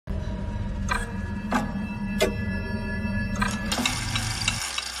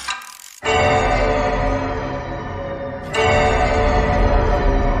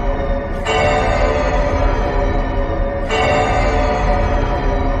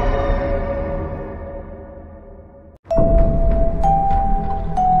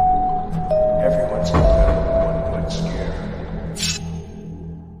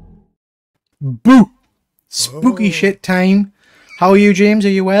spooky shit time. How are you, James? Are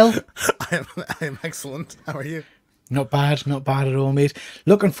you well? I'm excellent. How are you? Not bad at all, mate.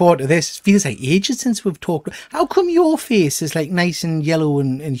 Looking forward to this. It feels like ages since we've talked. How come your face is like nice and yellow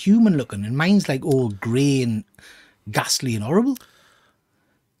and human looking, and mine's like all grey and ghastly and horrible?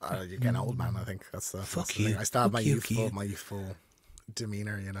 You're getting old, man. I think that's the thing. I still have my youthful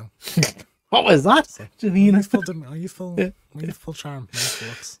demeanor, you know. What was that? Demeanor. Youthful charm. Youthful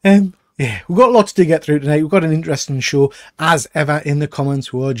looks. Yeah, we've got lots to get through tonight. We've got an interesting show. As ever, in the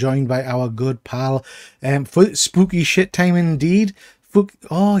comments, we're joined by our good pal, for spooky shit time indeed.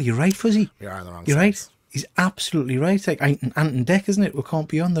 Oh, you're right, Fuzzy. We are on the wrong side. You're right. He's absolutely right. It's like Ant and Dec, isn't it? We can't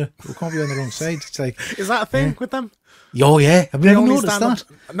be on the wrong side. It's like, is that a thing with them? Oh yeah, have you never noticed that?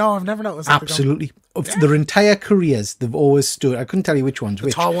 No, I've never noticed. Absolutely. Of their entire careers, they've always stood. I couldn't tell you which ones. The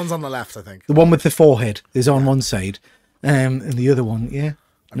tall one's on the left, I think. The one with the forehead is on one side, and the other one, yeah.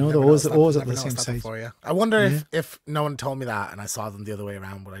 No, they're always at the same side. Before, yeah. I wonder if no one told me that and I saw them the other way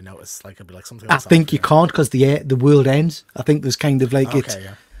around, would I notice? Like, it'd be like something. I think you can't, because the world ends. I think there's kind of like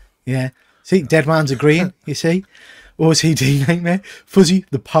yeah. See, Dead Man's agreeing. You see, OCD nightmare. Fuzzy,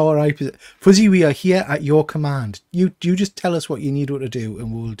 the power I possess. Fuzzy, we are here at your command. You just tell us what you need to do,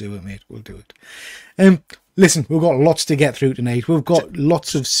 and we'll do it, mate. We'll do it. Listen, we've got lots to get through tonight. We've got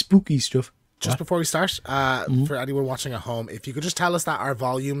lots of spooky stuff. Just before we start, for anyone watching at home, if you could just tell us that our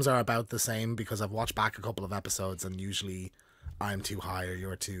volumes are about the same, because I've watched back a couple of episodes and usually I'm too high or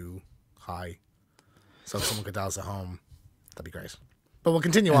you're too high. So if someone could tell us at home, that'd be great. But we'll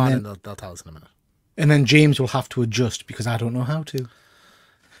continue on and they'll tell us in a minute. And then James will have to adjust because I don't know how to.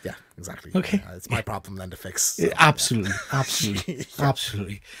 Yeah, exactly. Okay. It's my problem then to fix. So, absolutely.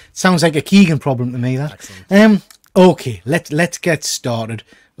 Absolutely. Sounds like a Keegan problem to me, that. Excellent. Okay, let's get started.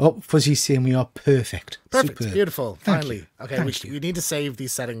 Oh, Fuzzy's saying we are perfect. Perfect. Superb. Beautiful. Finally. You. Okay, we need to save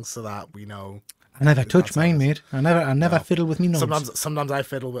these settings so that we know. I never touch mine, mate. I never fiddle with me knobs. Sometimes I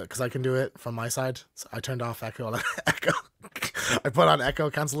fiddle with, because I can do it from my side. So I turned off echo. I put on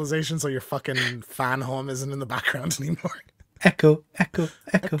echo cancellation so your fucking fan hum isn't in the background anymore. Echo.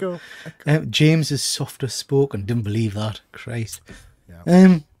 James is softer spoken. Didn't believe that. Christ.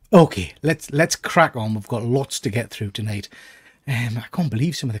 Yeah. Okay, let's crack on. We've got lots to get through tonight. I can't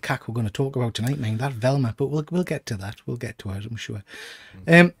believe some of the cack we're going to talk about tonight, man. That Velma, but we'll get to that. We'll get to it, I'm sure.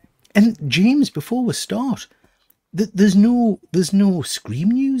 And James, before we start, there's no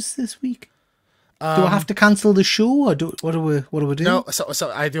Scream news this week. Do I have to cancel the show, or what do we do? No,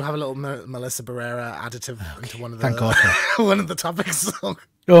 so I do have a little Melissa Barrera additive into one of the thank God for one of the topics.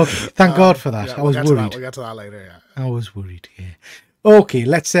 Okay, thank God for that. Yeah, I was worried. We'll get to that later. Yeah. I was worried. Yeah. Okay,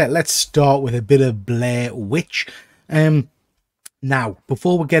 let's start with a bit of Blair Witch. Now,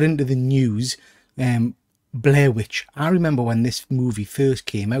 before we get into the news, Blair Witch. I remember when this movie first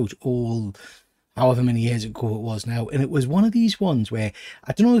came out, however many years ago it was now, and it was one of these ones where,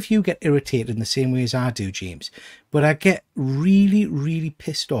 I don't know if you get irritated in the same way as I do, James, but I get really, really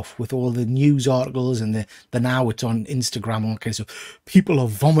pissed off with all the news articles and the now it's on Instagram and all kinds of stuff. People are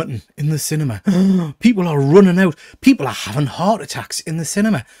vomiting in the cinema. People are running out. People are having heart attacks in the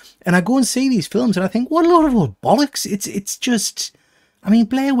cinema. And I go and see these films and I think, what a lot of old bollocks. It's just, I mean,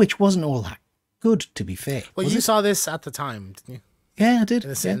 Blair Witch wasn't all that good, to be fair. Well, you saw this at the time, didn't you? Yeah, I did.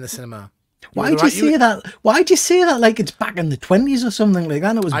 In the cinema. Why'd you say that? Why'd you say that like it's back in the 20s or something like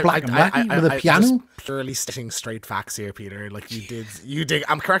that? And it was black and white with a piano. Just purely stating straight facts here, Peter. Like you did.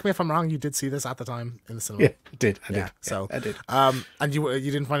 Correct me if I'm wrong. You did see this at the time in the cinema. Yeah, I did. So I did. And you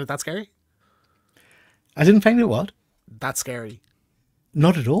didn't find it that scary? I didn't find it what? That scary.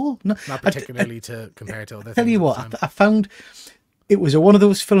 Not at all. No, not particularly to compare to other things. Tell you what, I found it was one of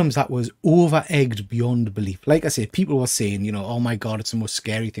those films that was over-egged beyond belief. Like I said, people were saying, you know, oh my God, it's the most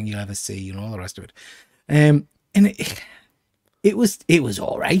scary thing you'll ever see, you know, all the rest of it. And it was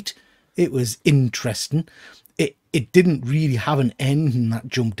all right. It was interesting. It didn't really have an ending that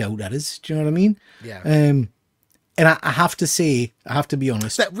jumped out at us. Do you know what I mean? Yeah. And I have to say, I have to be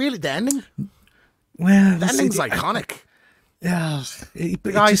honest. That really the ending? Well, the ending's iconic. Yeah, the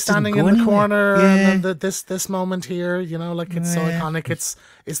guy standing in the corner, and then this moment here, you know, like it's so iconic.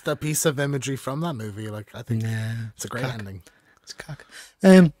 It's the piece of imagery from that movie. Like I think it's a great ending. It's cock.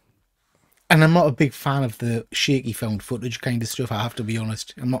 And I'm not a big fan of the shaky found footage kind of stuff. I have to be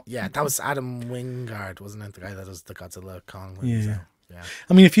honest. I'm not. Yeah, that was Adam Wingard, wasn't it? The guy that does the Godzilla Kong. Yeah.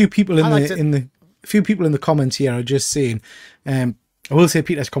 I mean, a few people in the comments here are just saying. I will say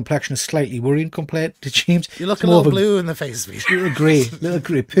Peter's complexion is slightly worrying compared to James. You look a little blue in the face, Peter. Little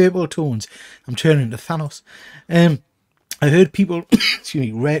grey, purple tones. I'm turning into Thanos. I heard people,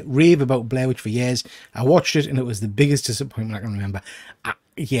 excuse me, rave about Blair Witch for years. I watched it and it was the biggest disappointment I can remember. I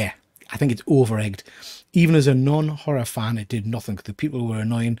think it's over-egged. even as a non-horror fan, it did nothing. The people were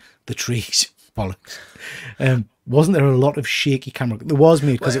annoying. The trees, bollocks. Wasn't there a lot of shaky camera? There was,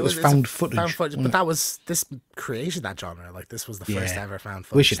 mate, because it was found footage. But that was, this created that genre. Like, this was the first ever found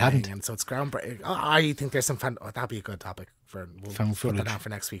footage. Wish it hadn't. And so it's groundbreaking. I think there's some that'd be a good topic for found footage. Put that down for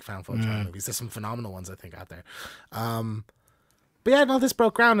next week. Found footage movies. There's some phenomenal ones I think out there. But yeah, no, this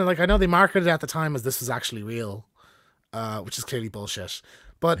broke ground, and like I know they marketed it at the time as this was actually real, which is clearly bullshit.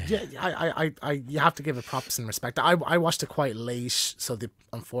 But yeah, I you have to give it props and respect. I watched it quite late, so the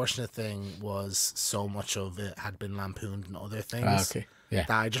unfortunate thing was so much of it had been lampooned and other things that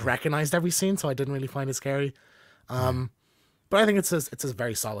I just recognized every scene, so I didn't really find it scary. But I think it's a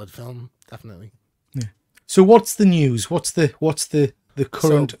very solid film, definitely. Yeah. So what's the news? What's the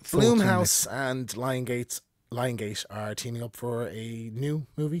current so Blumhouse and Lionsgate are teaming up for a new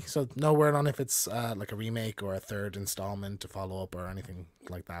movie, so no word on if it's like a remake or a third installment to follow up or anything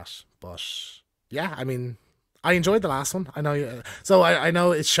like that. But yeah, I mean, I enjoyed the last one. I know, so I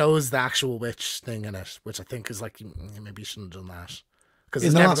know it shows the actual witch thing in it, which I think is like maybe you shouldn't have done that because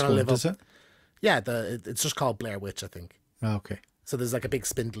it's never going to live up. Is it? Yeah, it's just called Blair Witch, I think. Oh, okay. So there's like a big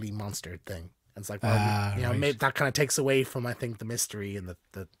spindly monster thing. And it's like, well, you know, maybe that kind of takes away from, I think, the mystery and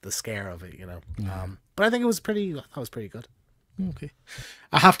the scare of it, you know. But I think it was pretty good. Okay.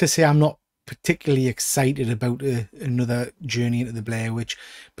 I have to say I'm not particularly excited about another journey into the Blair Witch,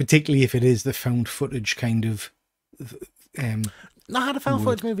 particularly if it is the found footage kind of. Not had a found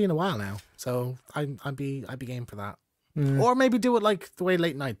footage movie in a while now, so I'd be game for that. Or maybe do it like the way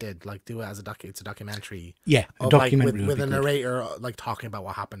Late Night did, like do it as it's a documentary. Yeah, a documentary like, with a narrator like talking about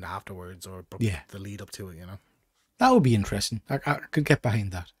what happened afterwards or the lead up to it, you know. That would be interesting. I could get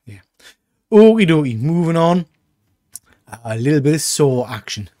behind that. Yeah. Okie dokie, moving on. A little bit of Saw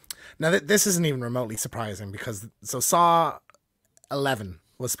action. Now this isn't even remotely surprising because Saw 11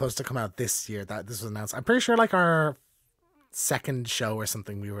 was supposed to come out this year. That this was announced. I'm pretty sure like our second show or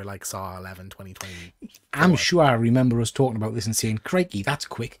something we were like Saw 11 2020. I'm sure I remember us talking about this and saying, crikey, that's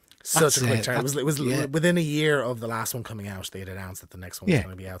quick. Such a quick turn. It was within a year of the last one coming out, they had announced that the next one was going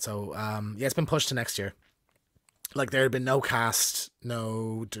to be out. So yeah, it's been pushed to next year. Like there had been no cast, I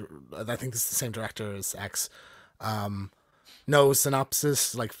think this is the same director as X. No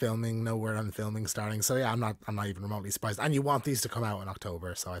synopsis, like filming, no word on filming starting. So yeah, I'm not even remotely surprised. And you want these to come out in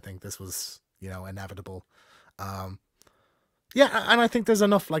October, so I think this was, you know, inevitable. Yeah, and I think there's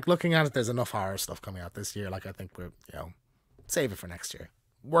enough, like looking at it, there's enough horror stuff coming out this year. Like I think we're, you know, save it for next year.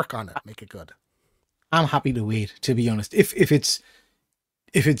 Work on it, make it good. I'm happy to wait, to be honest. If it's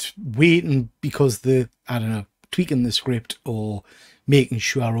waiting because I don't know, tweaking the script or making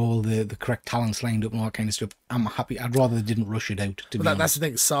sure all the correct talents lined up and all that kind of stuff, I'm happy. I'd rather they didn't rush it out, to be honest. That's the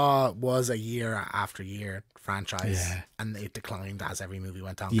thing. Saw was a year after year franchise, and it declined as every movie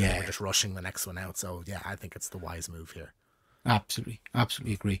went on. They were just rushing the next one out. So yeah, I think it's the wise move here.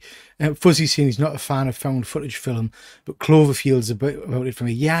 Absolutely agree. Fuzzy's saying he's not a fan of found footage film, but Cloverfield's about it for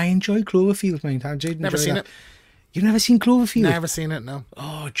me. Yeah, I enjoy Cloverfield, man. Never seen it. You've never seen Cloverfield? Never seen it, no.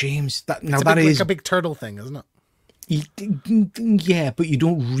 Oh, James, that is like a big turtle thing, isn't it? Yeah, but you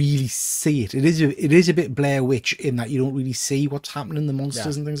don't really see it. It is a bit Blair Witch in that you don't really see what's happening, the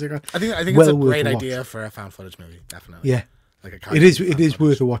monsters and things like that. I think it's a great idea for a found footage movie, definitely. Yeah. Like it is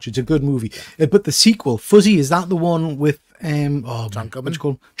worth a watch. It's a good movie. But the sequel, Fuzzy, is that the one with John Goodman? What's it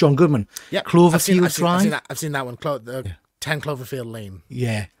called? John Goodman. Yeah, Cloverfield Drive. I've seen that one. 10 Cloverfield Lane.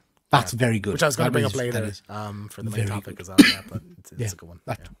 Yeah, that's very good. Which I was going to bring up later for the main topic as well. Yeah, but it's a good one.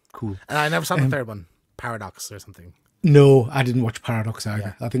 That's cool. And I never saw the third one, Paradox or something. No, I didn't watch Paradox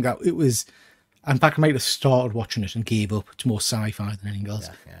either. I think that it was. In fact, I might have started watching it and gave up. It's more sci-fi than anything else.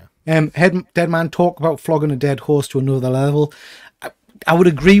 Dead Man talk about flogging a dead horse to another level. I would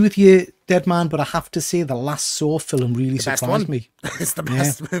agree with you, Dead Man, but I have to say the last Saw film really surprised me. It's the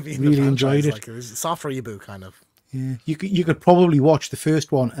best movie. Really enjoyed it. Like, it was a soft reboot, kind of. Yeah, you could probably watch the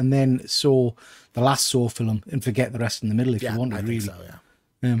first one and then Saw the last Saw film and forget the rest in the middle if you wanted. I think so,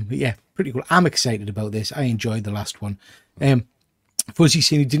 but yeah, pretty cool. I'm excited about this. I enjoyed the last one. Fuzzy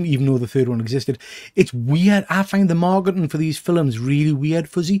saying he didn't even know the third one existed. It's weird. I find the marketing for these films really weird,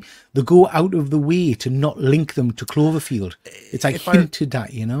 Fuzzy. They go out of the way to not link them to Cloverfield. It's like hinted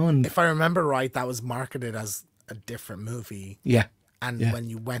at, you know. And if I remember right, that was marketed as a different movie. Yeah. And when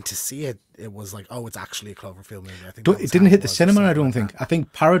you went to see it, it was like, oh, it's actually a Cloverfield movie. I think it didn't hit the cinema, I don't think. I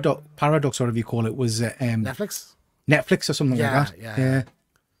think Paradox, or whatever you call it, was Netflix or something like that.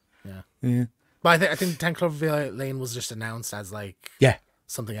 Yeah. But I think 10 Cloverfield Lane was just announced as like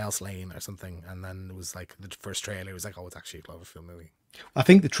something else Lane or something, and then it was like the first trailer was like, oh, it's actually a Cloverfield movie. I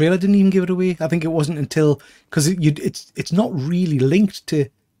think the trailer didn't even give it away. I think it wasn't until because it's not really linked to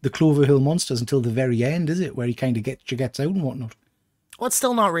the Clover Hill Monsters until the very end, is it? Where he kind of gets out and whatnot. Well, it's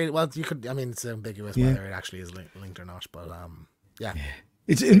still not really. Well, you could. I mean, it's ambiguous whether it actually is linked or not. But yeah.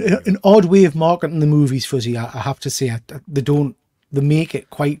 It's an odd way of marketing the movies, Fuzzy. I have to say, they make it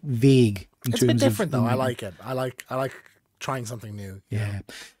quite vague. It's a bit different, though. I like it. I like trying something new. Yeah.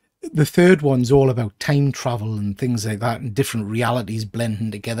 The third one's all about time travel and things like that, and different realities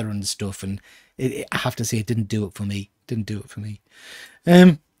blending together and stuff. And I have to say, it didn't do it for me.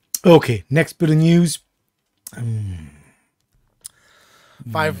 Okay, next bit of news.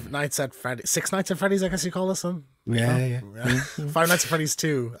 5 Nights at Freddy's, 6 Nights at Freddy's, I guess you call this one. Yeah. 5 Nights at Freddy's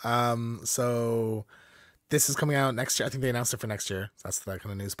 2. So this is coming out next year. I think they announced it for next year. That's that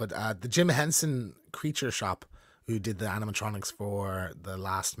kind of news. But the Jim Henson Creature Shop, who did the animatronics for the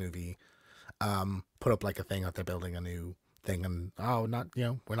last movie, put up like a thing that they're building a new thing. And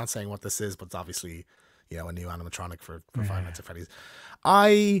we're not saying what this is, but it's obviously, a new animatronic for 5 Nights at Freddy's.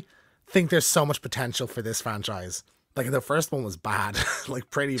 I think there's so much potential for this franchise. Like, the first one was bad, like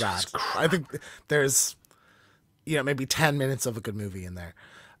pretty bad. I think there's, maybe 10 minutes of a good movie in there.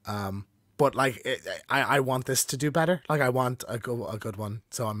 But like, I want this to do better. Like, I want a good one.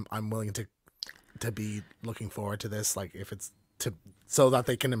 So I'm willing to be looking forward to this. Like, if it's so that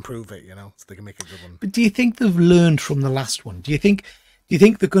they can improve it, so they can make a good one. But do you think they've learned from the last one? Do you think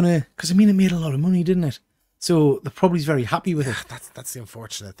they're gonna? Because I mean, it made a lot of money, didn't it? So they're probably very happy with it. That's the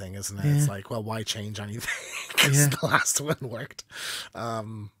unfortunate thing, isn't it? Yeah. It's like, well, why change anything? Because the last one worked. For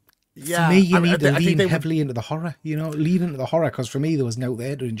me, you need to lean heavily into the horror. Lean into the horror, because for me, there was no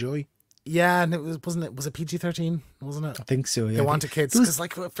there to enjoy. Yeah, and was it PG-13? Wasn't it? I think so. Yeah, they wanted kids because,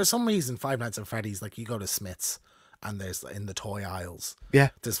 like, for some reason, 5 Nights at Freddy's, like, you go to Smith's and there's in the toy aisles. Yeah,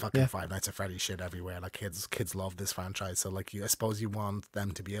 there's fucking 5 Nights at Freddy's shit everywhere. Like, kids love this franchise, so like, I suppose you want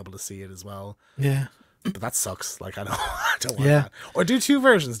them to be able to see it as well. Yeah. But that sucks. Like, I don't want that. Or do 2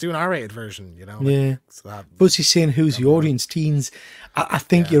 versions. Do an R-rated version, Like, so Fuzzy's saying, who's the audience? Teens. I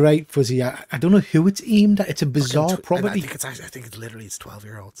think you're right, Fuzzy. I don't know who it's aimed at. It's a bizarre property. I think it's literally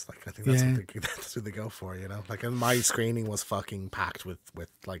 12-year-olds. Like, I think that's who they go for, Like, and my screening was fucking packed with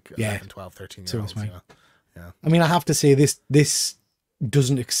like 11, 12, 13-year-olds. So yeah. I mean, I have to say, this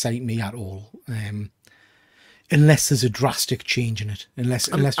doesn't excite me at all. Unless there's a drastic change in it, unless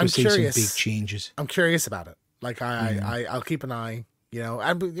we see some big changes. I'm curious about it. Like, I'll keep an eye.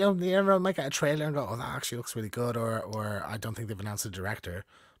 Everyone might get a trailer and go, "Oh, that actually looks really good," or I don't think they've announced a director,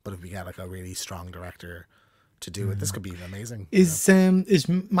 but if we get like a really strong director to do it, this could be amazing. Is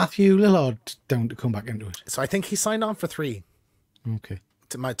Matthew Lillard down to come back into it? So I think he signed on for 3. Okay.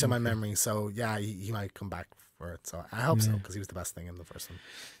 To my memory. So yeah, he might come back for it. So I hope so, because he was the best thing in the first one.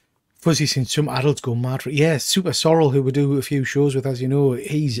 Fuzzy's seen some adults go mad for it. Yeah, Super Sorrel, who we do a few shows with, as you know,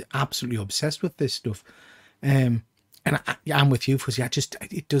 he's absolutely obsessed with this stuff. And I'm with you, Fuzzy.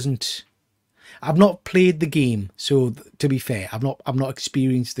 It doesn't. I've not played the game, so to be fair, I've not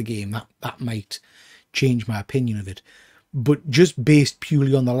experienced the game. That might change my opinion of it. But just based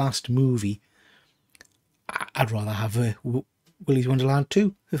purely on the last movie, I'd rather have Willy's Wonderland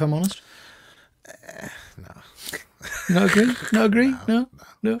 2, if I'm honest. No. Not agree? No.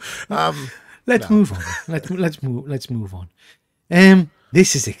 Let's move on. Let's move on.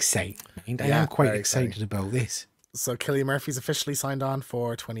 This is exciting. I am quite excited about this. So Cillian Murphy's officially signed on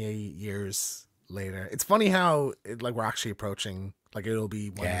for 28 years later. It's funny how we're actually approaching, like, it'll be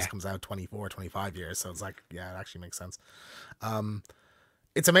when this comes out 24, 25 years. So it's like, yeah, it actually makes sense.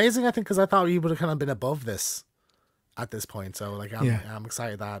 It's amazing, I think, because I thought he would have kind of been above this at this point. So like, I'm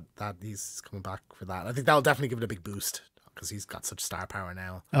excited that he's coming back for that. I think that'll definitely give it a big boost, because he's got such star power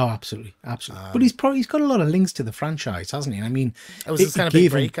now. Oh, absolutely. But he's got a lot of links to the franchise, hasn't he? I mean, it was this kind of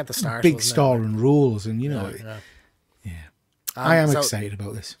big break at the start, big star and roles, and I am excited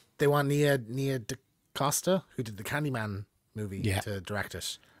about this. They want Nia DaCosta, who did the Candyman movie, to direct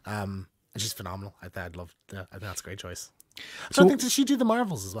it. And she's phenomenal. I think that's a great choice. So I think, did she do the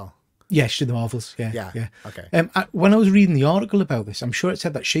Marvels as well? Yeah, she did the Marvels. Yeah. Okay. When I was reading the article about this, I'm sure it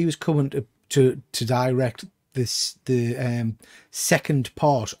said that she was coming to direct the second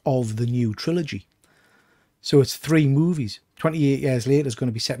part of the new trilogy. So it's 3 movies. 28 years later is going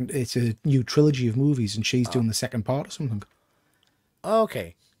to be set. It's a new trilogy of movies, and she's doing the second part or something.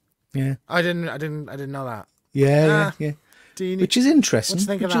 Okay. Yeah. I didn't know that. Yeah. Which is interesting. What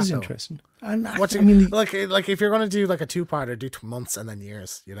do you think of that, interesting. And like if you're going to do like a 2-parter, do months and then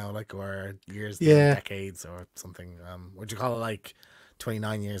years, or years, decades or something. Would you call it like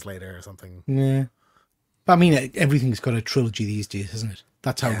 29 years later or something? Yeah. But I mean, everything's got a trilogy these days, isn't it?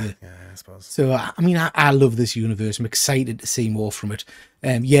 That's how I suppose. So I mean, I love this universe. I'm excited to see more from it.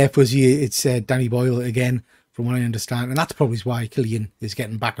 It's Danny Boyle again, from what I understand. And that's probably why Killian is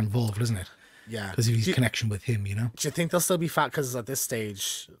getting back involved, isn't it? Yeah, Because of his connection with him, you know. do you think they'll still be fat? Because at this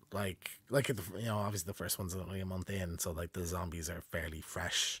stage, obviously the first one's only a month in, so like the zombies are fairly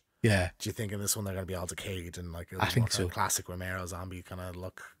fresh. Yeah. Do you think in this one they're going to be all decayed and like I think so. classic Romero zombie kind of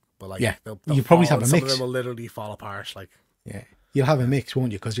look? But like, Yeah, they'll you probably fall, have a some mix. of them will literally fall apart. Like, Yeah, you'll have a mix,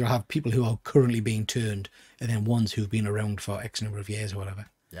 won't you? Because you'll have people who are currently being turned, and then ones who've been around for X number of years or whatever.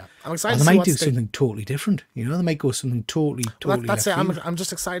 yeah, I'm excited. Or to they see might do something totally different. You know, they might go something totally that's it. left field. I'm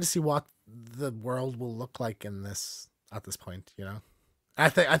just excited to see what the world will look like in this at this point. You know, I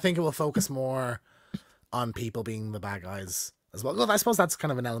think it will focus more on people being the bad guys as well. Well, I suppose that's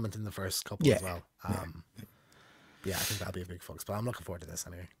kind of an element in the first couple as well. Yeah, I think that'll be a big focus. But I'm looking forward to this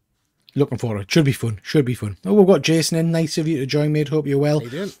anyway. Looking forward. Should be fun. Should be fun. Oh, we've got Jason in. Nice of you to join, mate. Hope you're well. How you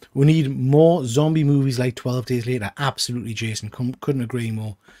doing? We need more zombie movies like 12 Days Later. Absolutely, Jason. Couldn't agree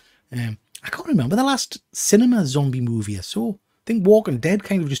more. I can't remember the last cinema zombie movie I saw. I think Walking Dead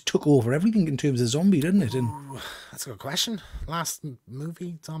kind of just took over everything in terms of zombie, didn't it? And That's a good question. Last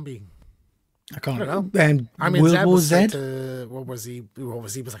movie zombie. I can't know. I mean, World War Z. What was he? What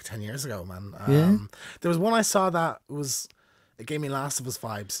was he? It was like 10 years ago, man. Yeah. There was one I saw that was. It gave me Last of Us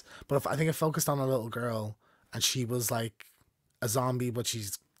vibes, but I think it focused on a little girl, and she was like a zombie, but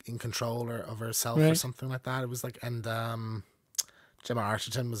she's in control of herself or something like that. It was like, and Gemma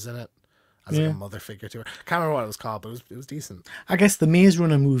Arterton was in it as like a mother figure to her. Can't remember what it was called, but it was decent. I guess the Maze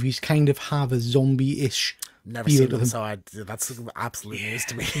Runner movies kind of have a zombie-ish Never feel seen to them, them. so that's absolute news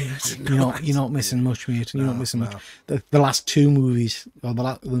to me. You're not missing much, mate. You're not missing no. much. The last two movies, or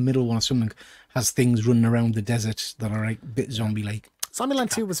the middle one or something, has things running around the desert that are like a bit zombie-like.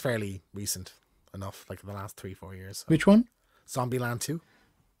 Zombieland 2 was fairly recent enough, like in the last 3-4 years. So. Which one? Zombieland 2.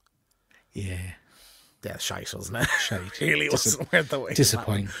 Yeah. Yeah, shite, wasn't it? Shite. Really wasn't worth the wait.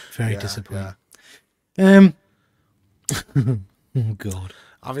 Disappointing. Very disappointing. Yeah. Oh, God.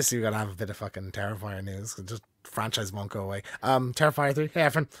 Obviously, we got to have a bit of fucking Terrifier news. Just franchise won't go away. Terrifier 3. Hey,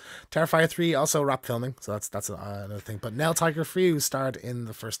 Efren. Terrifier 3 also wrapped filming, so that's another thing. But Nell Tiger Frew starred in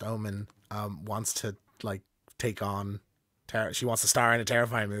The First Omen. Wants to like take on. She wants to star in a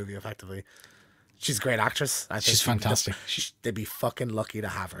Terrifying movie, effectively. She's a great actress. I think She's fantastic. They'd be fucking lucky to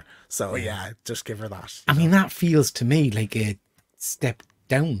have her. So yeah, just give her that. I mean, that feels to me like a step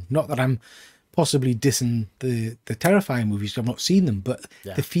down. Not that I'm possibly dissing the Terrifying movies. I've not seen them, but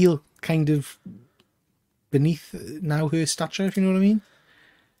they feel kind of beneath now her stature, if you know what I mean.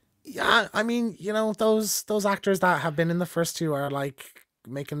 Yeah, I mean, you know, those actors that have been in the first two are like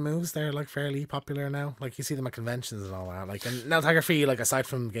making moves. They're like fairly popular now. Like you see them at conventions and all that. Like, and Nell Tiger Frew, like aside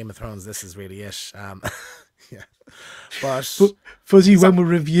from Game of Thrones, this is really it. Yeah, but Fuzzy, when we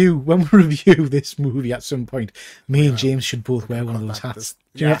review this movie at some point, me and James should both wear one of those hats.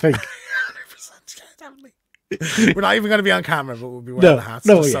 Do you not think? 100%, definitely. We're not even going to be on camera, but we'll be wearing the hats.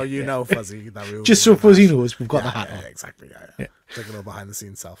 So you know, Fuzzy, that we will just so Fuzzy knows we've got the hat on. Yeah, exactly. Yeah. Take a little behind the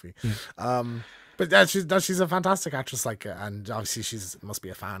scenes selfie. But she's a fantastic actress, like, and obviously must be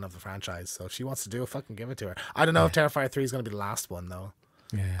a fan of the franchise. So if she wants to do it, fucking give it to her. I don't know if Terrifier 3 is going to be the last one though.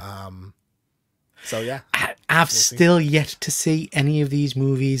 Yeah. So yeah, I've still yet to see any of these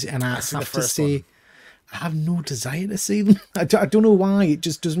movies, and I have to say, I have no desire to see them. I don't know why. It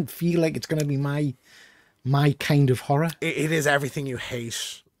just doesn't feel like it's going to be my kind of horror. It is everything you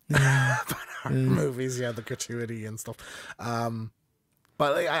hate about horror movies. Yeah, the gratuity and stuff.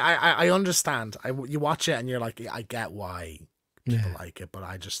 But like, I understand. You watch it and you're like, I get why people like it, but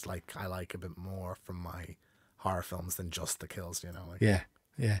I like a bit more from my horror films than just the kills. You know. Like. Yeah.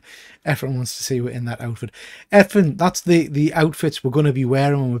 Yeah, Efren wants to see we're in that outfit. Efren, that's the outfits we're going to be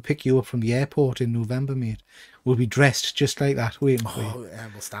wearing when we pick you up from the airport in November, mate. We'll be dressed just like that, waiting for you. Yeah,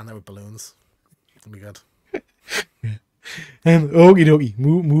 we'll stand there with balloons. It'll be good. Okie dokie,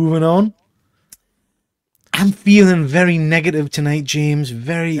 moving on. I'm feeling very negative tonight, James.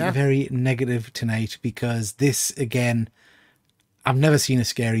 Very negative tonight, because this, again, I've never seen a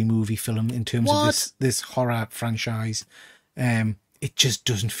scary movie film in terms of this horror franchise. It just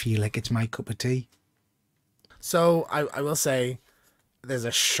doesn't feel like it's my cup of tea. So I will say there's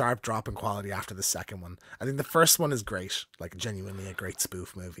a sharp drop in quality after the second one. I think the first one is great, like genuinely a great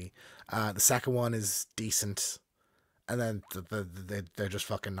spoof movie. The second one is decent, and then they're just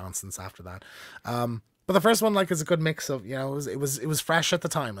fucking nonsense after that. But the first one, like, is a good mix of, you know, it was fresh at the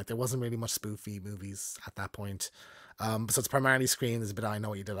time. Like, there wasn't really much spoofy movies at that point. So it's primarily Scream. There's a bit of I Know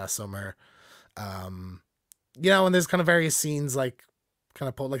What You Did Last Summer. You know, and there's kind of various scenes like kind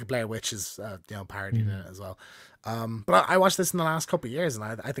of put like a Blair Witch is parodied in it as well. But I watched this in the last couple of years, and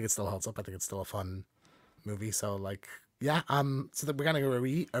I think it still holds up. I think it's still a fun movie. So like, yeah. So that we're gonna go a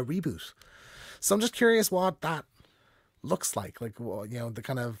reboot. So I'm just curious what that looks like well, you know, the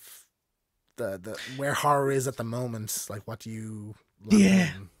kind of the where horror is at the moment. Like, what do you like? Yeah.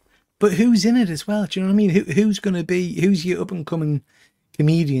 But who's in it as well? Do you know what I mean? Who's going to be, who's your up and coming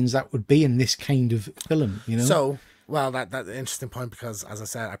comedians that would be in this kind of film, you know? So, well, that's an interesting point because, as I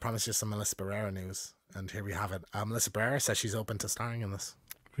said, I promised you some Melissa Barrera news, and here we have it. Melissa Barrera says she's open to starring in this.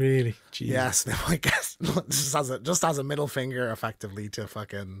 Really? Jeez. Yes, I guess just as a middle finger, effectively, to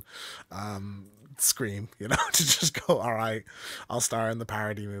fucking Scream, you know, to just go, all right, I'll star in the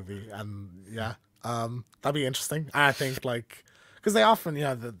parody movie, and yeah, that'd be interesting. I think, like, because they often, you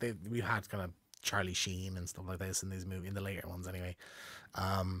know, we've had kind of Charlie Sheen and stuff like this in these movies, in the later ones, anyway.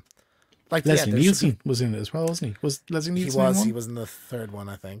 Like Leslie Nielsen was in it as well, wasn't he? Was Leslie Nielsen? He was in the third one,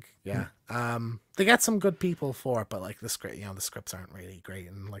 I think. Yeah. They get some good people for it, but like the script, you know, the scripts aren't really great,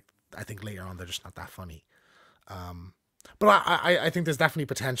 and like I think later on they're just not that funny. But I think there's definitely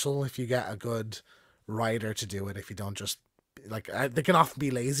potential if you get a good writer to do it. If you don't just like, they can often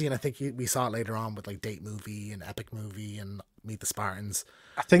be lazy, and I think we saw it later on with like Date Movie and Epic Movie and Meet the Spartans.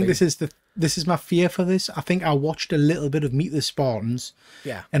 I think this is my fear for this. I think I watched a little bit of Meet the Spartans.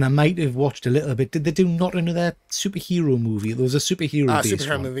 Yeah. And I might have watched a little bit. Did they do not another superhero movie? There was a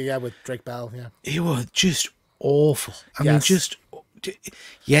superhero movie, yeah, with Drake Bell, yeah. It was just awful. I mean,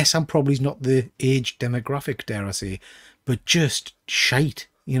 yes, I'm probably not the age demographic, dare I say, but just shite,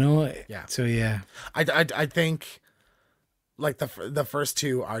 you know? Yeah. So, yeah. I think, like, the first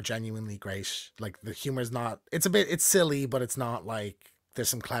two are genuinely great. Like, the humor's not, it's silly, but it's not like, there's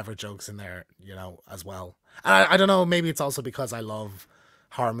some clever jokes in there, you know, as well. And I don't know, maybe it's also because I love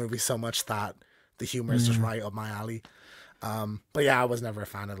horror movies so much that the humor is just right up my alley. But yeah, I was never a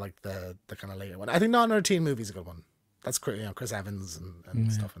fan of like the kind of later one. I think Not Another Teen Movie is a good one. That's, you know, Chris Evans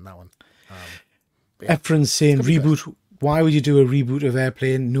and stuff in that one. Yeah. Efren's saying reboot. Why would you do a reboot of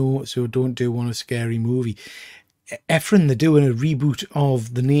Airplane? No, so don't do one, a scary movie. Efren, they're doing a reboot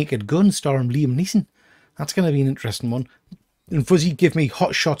of The Naked Gun starring Liam Neeson. That's going to be an interesting one. And Fuzzy, give me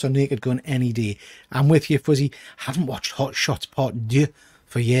Hot Shots or Naked Gun any day. I'm with you, Fuzzy. Haven't watched Hot Shots Part 2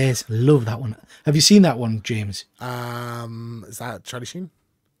 for years. Love that one. Have you seen that one, James? Is that Charlie Sheen?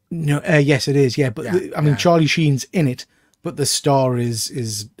 No, yes, it is. Yeah, but I mean, Charlie Sheen's in it, but the star is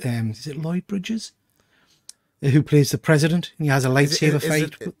it Lloyd Bridges, who plays the president, and he has a lightsaber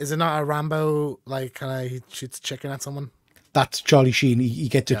fight. Is it not a Rambo, like, kind of, he shoots chicken at someone? That's Charlie Sheen. He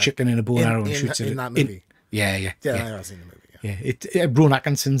gets a chicken in a bow and arrow and shoots it. In that movie? Yeah. I've seen the movie. Yeah, Rowan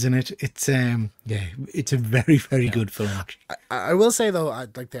Atkinson's in it. It's it's a very, very good film, actually. I will say though,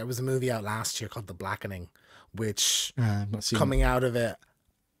 like, there was a movie out last year called The Blackening, which coming out of it,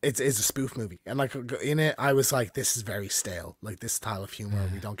 it's a spoof movie, and like in it, I was like, this is very stale. Like, this style of humor,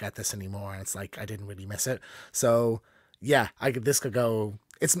 we don't get this anymore, and it's like I didn't really miss it. So yeah, this could go.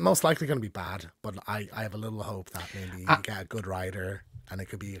 It's most likely going to be bad, but I have a little hope that maybe you get a good writer, and it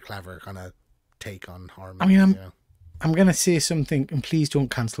could be a clever kind of take on horror movies. I mean, I'm going to say something, and please don't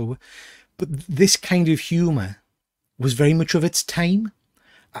cancel, but this kind of humour was very much of its time.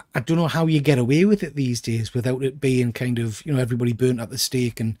 I don't know how you get away with it these days without it being kind of, you know, everybody burnt at the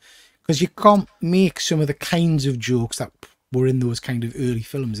stake, and because you can't make some of the kinds of jokes that were in those kind of early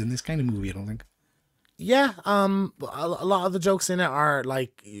films in this kind of movie, I don't think. Yeah, a lot of the jokes in it are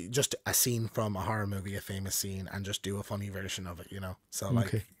like just a scene from a horror movie, a famous scene, and just do a funny version of it, you know. So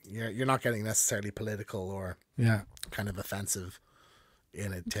like, you're not getting necessarily political or kind of offensive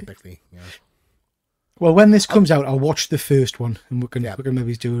in it typically. You know? Well, when this comes out, I'll watch the first one, and we can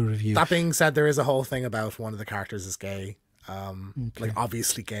maybe do a review. That being said, there is a whole thing about one of the characters is gay, like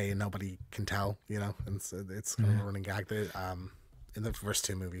obviously gay, and nobody can tell, you know. And it's kind of a running gag in the first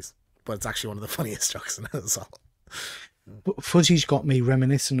two movies. But it's actually one of the funniest jokes in it as well. But Fuzzy's got me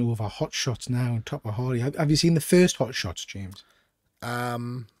reminiscing over Hot Shots now on top of Hardy. Have you seen the first Hot Shots, James?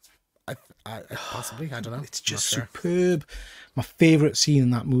 Possibly, I don't know. It's just superb. My favourite scene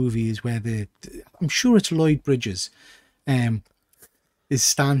in that movie is where I'm sure it's Lloyd Bridges, is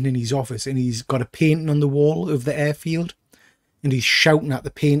standing in his office, and he's got a painting on the wall of the airfield, and he's shouting at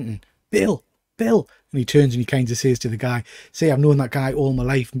the painting, Bill. And he turns and he kind of says to the guy, "Say, I've known that guy all my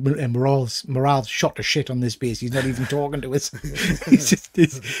life, and morale's shot to shit on this base. He's not even talking to us."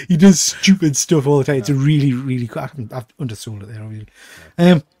 He does stupid stuff all the time. It's a really, really cool. I've undersold it there, obviously.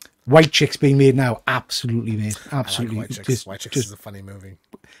 White Chicks being made now, absolutely made. Absolutely. I like White Chicks. White Chicks is a funny movie.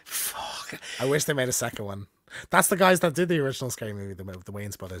 Fuck. I wish they made a second one. That's the guys that did the original Scary Movie, the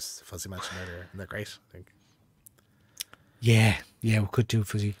Wayans brothers, Fuzzy mentioned earlier. And they're great, I think. Yeah, we could do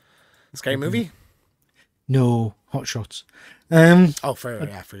Fuzzy. Scary Movie? No, Hot Shots. For your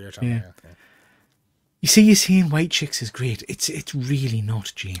time. Yeah. You see, you're saying White Chicks is great. It's really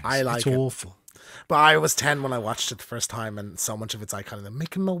not, James. I like it's it. Awful. But I was 10 when I watched it the first time, and so much of it's iconic.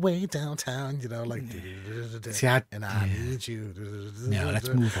 Making my way downtown, you know, like, See, and I need you. No, let's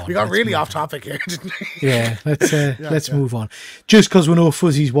move on. We got Let's really move off on. topic here, didn't we? Yeah, let's move on. Just because we know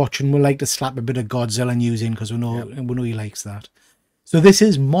Fuzzy's watching, we like to slap a bit of Godzilla news in because we know he likes that. So this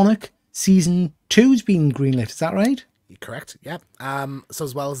is Monarch season 2's been greenlit. Is that right? Correct. Yep. So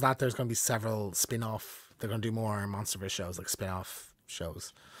as well as that, there's going to be several spin-off. They're going to do more MonsterVerse shows, like spin-off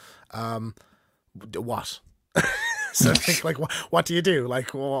shows. What? So I think, like, what do you do?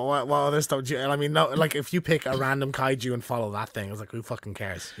 Like, what other stuff do you? I mean, no, like, if you pick a random kaiju and follow that thing, it's like, who fucking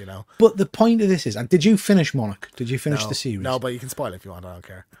cares, you know? But the point of this is, did you finish Monarch? Did you finish the series? No, but you can spoil it if you want. I don't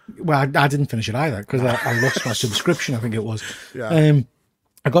care. Well, I didn't finish it either because I lost my subscription. I think it was. Yeah.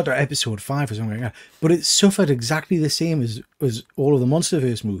 I got to episode 5 or something like that, but it suffered exactly the same as all of the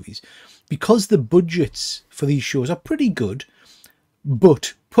MonsterVerse movies, because the budgets for these shows are pretty good,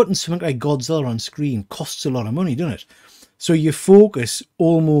 but putting something like Godzilla on screen costs a lot of money, doesn't it? So you focus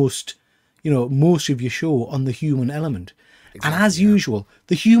almost, most of your show on the human element. Exactly, and as usual,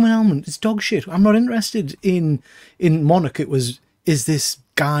 the human element is dog shit. I'm not interested in Monarch. Is this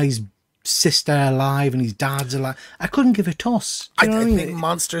guy's sister alive and his dad's alive? I couldn't give a toss. I think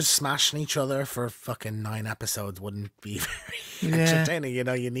monsters smashing each other for fucking 9 episodes wouldn't be very entertaining. You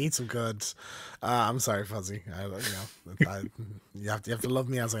know, you need some good. I'm sorry, Fuzzy. You have to love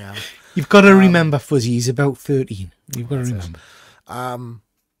me as I am. You've got to remember, Fuzzy. He's about 13. You've got to remember.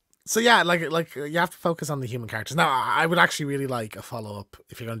 So yeah, like you have to focus on the human characters. Now, I would actually really like a follow-up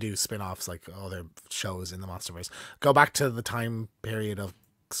if you're going to do spin-offs like other shows in the MonsterVerse. Go back to the time period of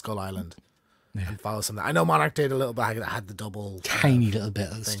Skull Island and follow something. I know Monarch did a little bit. I had the double tiny little bit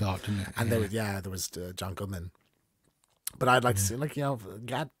at the start, didn't it? And there was John Goodman. But I'd like to see, like,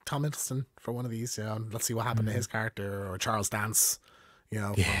 get Tom Hiddleston for one of these. Let's see what happened to his character, or Charles Dance,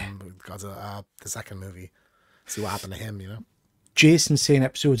 from the second movie. See what happened to him. Jason saying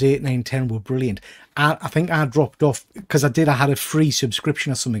episodes 8, 9, 10 were brilliant. I think I dropped off because I had a free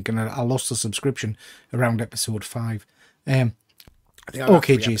subscription or something, and I lost the subscription around episode 5. I think I got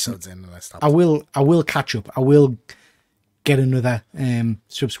 3 episodes in and I stopped. I will catch up. I will get another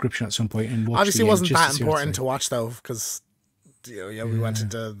subscription at some point and watch. Obviously, it wasn't that important to watch though, because we went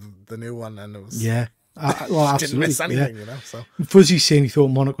into the new one and it was well, absolutely didn't miss anything, So Fuzzy saying he thought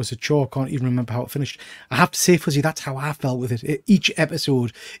Monarch was a chore. Can't even remember how it finished. I have to say, Fuzzy, that's how I felt with it. Each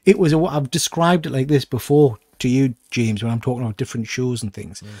episode, it was I've described it like this before to you, James, when I'm talking about different shows and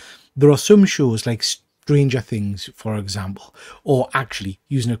things. There are some shows like Stranger Things, for example, or actually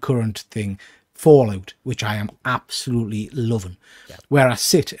using a current thing, Fallout, which I am absolutely loving, where I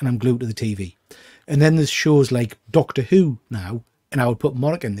sit and I'm glued to the TV. And then there's shows like Doctor Who now, and I would put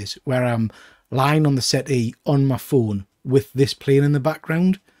Monarch in this, where I'm lying on the settee on my phone with this playing in the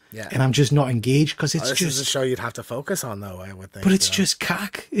background, and I'm just not engaged because it's this is a show you'd have to focus on, though, I would think. But it's just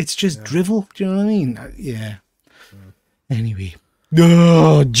cack. It's just drivel. Do you know what I mean? Yeah. Anyway.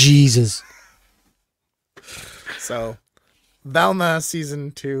 Oh, Jesus. So, Velma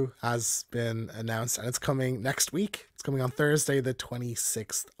season 2 has been announced, and it's coming next week. It's coming on Thursday, the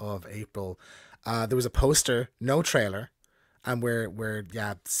 26th of April. There was a poster, no trailer, and we're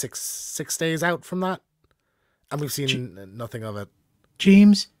 6 days out from that, and we've seen nothing of it.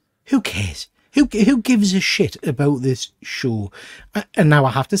 James, who cares? Who gives a shit about this show? And now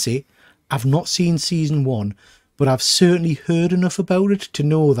I have to say, I've not seen season 1, but I've certainly heard enough about it to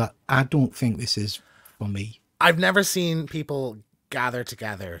know that I don't think this is for me. I've never seen people gather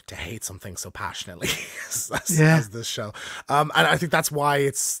together to hate something so passionately as this show. And I think that's why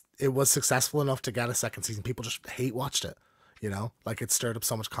it was successful enough to get a second season. People just watched it, like it stirred up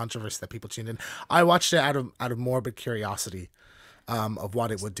so much controversy that people tuned in. I watched it out of morbid curiosity of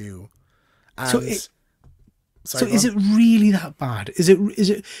what it would do. And so is it really that bad? Is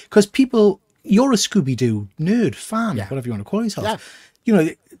it because you're a Scooby-Doo nerd, fan, whatever you want to call yourself.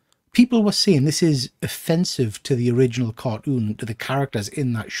 People were saying this is offensive to the original cartoon, to the characters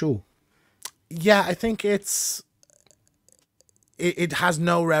in that show. Yeah, I think it has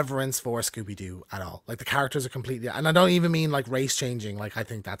no reverence for Scooby-Doo at all. Like, the characters are completely, and I don't even mean like race changing. Like, I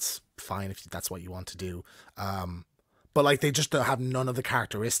think that's fine if that's what you want to do. But like, they just don't have none of the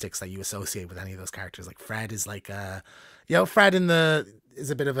characteristics that you associate with any of those characters. Like, Fred is like Fred is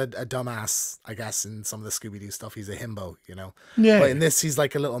a bit of a dumbass, I guess, in some of the Scooby-Doo stuff. He's a himbo, Yeah. But in this, he's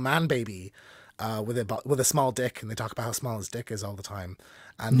like a little man baby with a small dick, and they talk about how small his dick is all the time.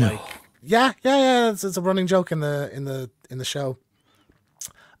 And it's a running joke in the show.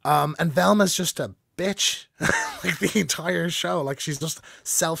 And Velma's just a bitch. Like the entire show, like she's just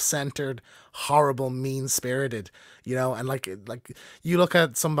self-centered, horrible, mean-spirited, you know. And like you look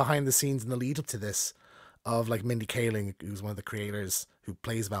at some behind the scenes in the lead up to this of like Mindy Kaling, who's one of the creators who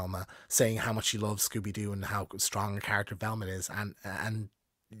plays Velma, saying how much she loves Scooby-Doo and how strong a character Velma is, and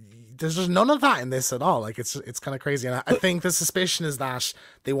there's just none of that in this at all. Like it's kind of crazy. And I think the suspicion is that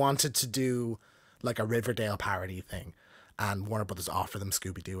they wanted to do like a Riverdale parody thing, and Warner Brothers offered them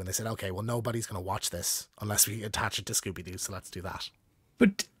Scooby-Doo, and they said, okay, well, nobody's going to watch this unless we attach it to Scooby-Doo, so let's do that.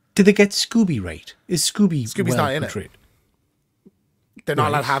 But did they get Scooby right? Is Scooby's not in it. They're not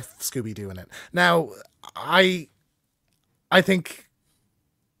allowed to have Scooby-Doo in it. Now, I think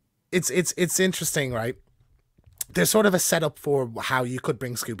it's interesting, right? There's sort of a setup for how you could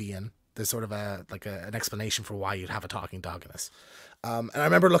bring Scooby in. There's sort of an explanation for why you'd have a talking dog in this. And I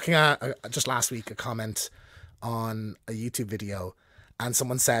remember looking at just last week a comment on a YouTube video, and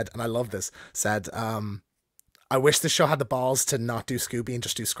someone said, and I love this, said, I wish the show had the balls to not do Scooby and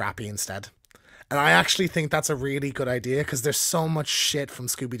just do Scrappy instead. And I actually think that's a really good idea, because there's so much shit from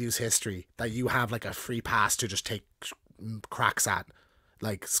Scooby-Doo's history that you have like a free pass to just take cracks at.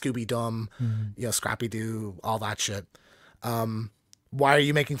 Like Scooby-Dum, you know, Scrappy-Doo, all that shit. Why are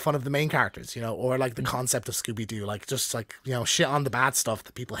you making fun of the main characters, you know, or like the concept of Scooby-Doo, like just like, you know, shit on the bad stuff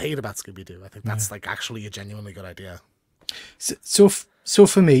that people hate about Scooby-Doo. I think that's like actually a genuinely good idea. So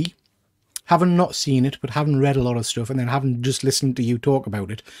for me, having not seen it, but having read a lot of stuff and then having just listened to you talk about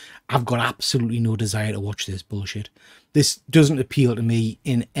it, I've got absolutely no desire to watch this bullshit. This doesn't appeal to me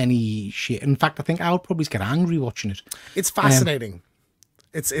in any shit. In fact, I think I'll probably get angry watching it. It's fascinating.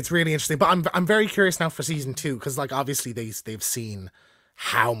 It's really interesting, but I'm very curious now for season 2, because like obviously they've seen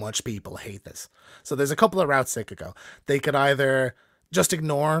how much people hate this. So there's a couple of routes they could go. They could either just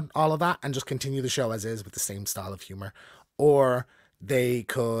ignore all of that and just continue the show as is with the same style of humor, or they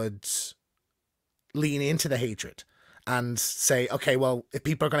could lean into the hatred and say, okay, well, if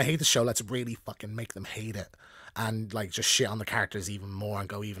people are going to hate the show, let's really fucking make them hate it, and like just shit on the characters even more and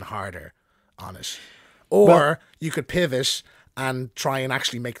go even harder on it. Or you could pivot and try and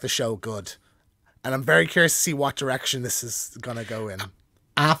actually make the show good. And I'm very curious to see what direction this is going to go in.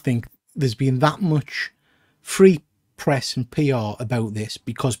 I think there's been that much free press and PR about this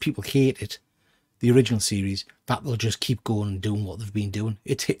because people hated the original series that they'll just keep going and doing what they've been doing.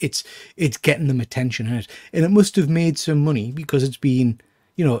 It's getting them attention in it. And it must have made some money because it's been,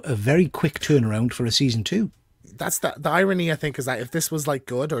 you know, a very quick turnaround for a season 2. That's the irony, I think, is that if this was like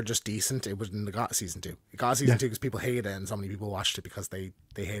good or just decent, it wouldn't have got season 2. It got season 2 because people hated it, and so many people watched it because they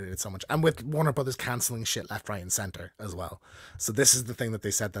hated it so much. And with Warner Brothers cancelling shit left, right, and center as well. So this is the thing that they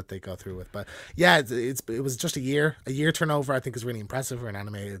said that they go through with. But yeah, it was just a year turnover. I think is really impressive for an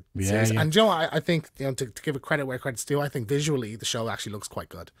animated series. Yeah. And you know, I think, you know, to give it credit where credit's due, I think visually the show actually looks quite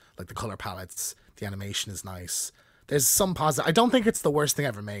good. Like the color palettes, the animation is nice. There's some positive. I don't think it's the worst thing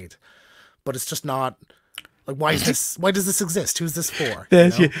ever made, but it's just not. Like, why does this exist? Who's this for?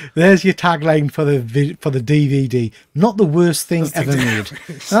 There's your tagline for the DVD. Not the worst thing ever made.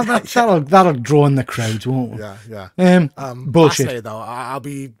 That'll draw in the crowds, won't it? Yeah. Bullshit. Though,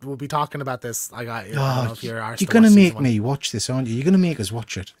 we'll be talking about this. I don't know if you're gonna make me watch this, aren't you? You're gonna make us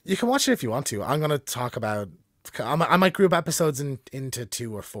watch it. You can watch it if you want to. I'm gonna talk about. I might group episodes into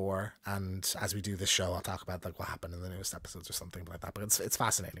 2 or 4, and as we do this show, I'll talk about like what happened in the newest episodes or something like that. But it's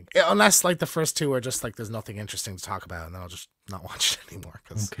fascinating, unless like the first 2 are just like there's nothing interesting to talk about, and then I'll just not watch it anymore.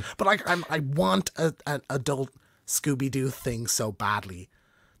 Okay. But like I want an adult Scooby-Doo thing so badly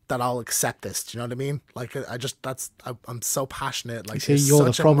that I'll accept this. Do you know what I mean? Like I'm so passionate. Like, see, you're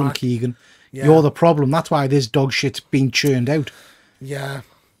the problem, Keegan. Yeah. You're the problem. That's why this dog shit's being churned out. Yeah.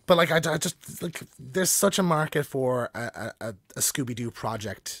 But like I just like there's such a market for a Scooby-Doo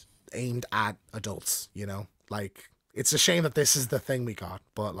project aimed at adults, you know. Like it's a shame that this is the thing we got,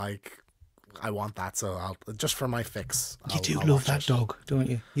 but like I want that, so I'll just for my fix. I'll love that dog, don't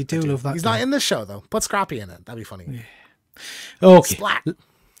you? You do love that. He's dog. Not in this show though. Put Scrappy in it. That'd be funny. Yeah. Okay. Splat.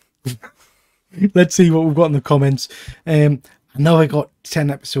 Let's see what we've got in the comments. I know I got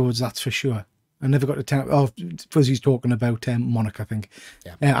 10 episodes, that's for sure. I never got to 10. Oh, Fuzzy's talking about Monarch, I think.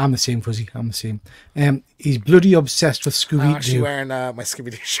 Yeah. I'm the same, Fuzzy. I'm the same. He's bloody obsessed with Scooby-Doo. I'm actually wearing my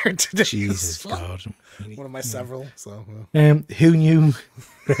Scooby-Doo shirt today. Jesus God. One of my several. So. Who knew?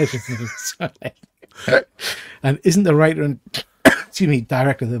 And isn't the writer and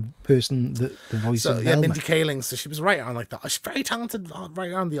director the person that the voice of Velma? Mindy Kaling. So she was a writer on she's very talented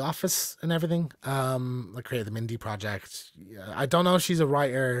writer on The Office and everything. I created the Mindy Project. I don't know if she's a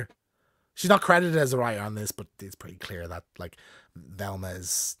writer. She's not credited as a writer on this, but it's pretty clear that like Velma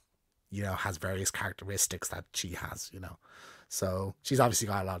is, you know, has various characteristics that she has, you know. So she's obviously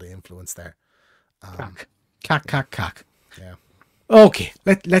got a lot of influence there. Cack. Yeah. Okay,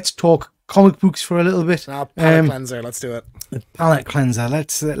 let's talk comic books for a little bit. Now, palate cleanser. Let's do it. Palette cleanser.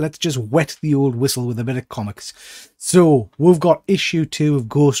 Let's just wet the old whistle with a bit of comics. So we've got issue 2 of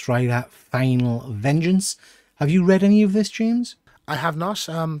Ghost Rider: Final Vengeance. Have you read any of this, James? I have not.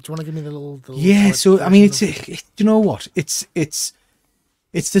 Do you want to give me the little yeah. So I mean, you know what? It's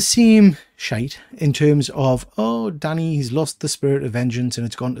the same shite in terms of, oh, Danny, he's lost the spirit of vengeance and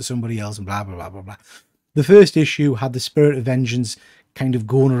it's gone to somebody else and blah blah blah blah blah. The first issue had the spirit of vengeance kind of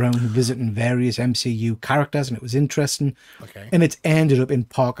going around and visiting various MCU characters, and it was interesting. Okay. And it's ended up in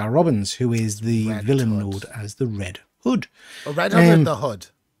Parker Robbins, who is the Red villain Hood. known as the Red Hood. Oh, Red Hood or the Hood?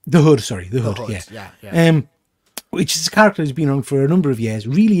 The Hood, sorry, the Hood, yeah. Which is a character who's been on for a number of years.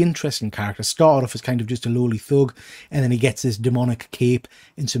 Really interesting character. Started off as kind of just a lowly thug, and then he gets this demonic cape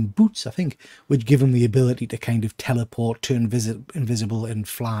and some boots, I think, which give him the ability to kind of teleport, turn invisible, and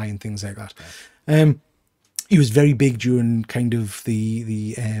fly and things like that. Yeah. He was very big during kind of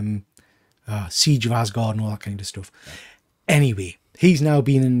the Siege of Asgard and all that kind of stuff. Yeah. Anyway, he's now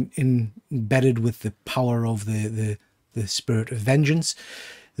been embedded with the power of the spirit of vengeance.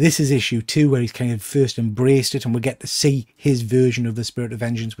 This is issue 2, where he's kind of first embraced it, and we get to see his version of the spirit of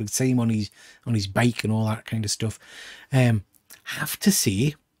vengeance. We see him on his bike and all that kind of stuff. Have to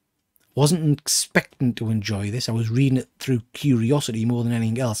say, wasn't expecting to enjoy this. I was reading it through curiosity more than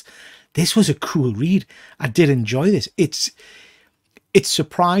anything else. This was a cool read. I did enjoy this. It's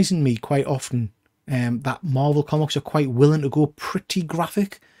surprising me quite often that Marvel comics are quite willing to go pretty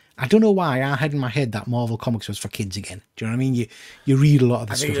graphic. I don't know why I had in my head that Marvel Comics was for kids again. Do you know what I mean? You read a lot of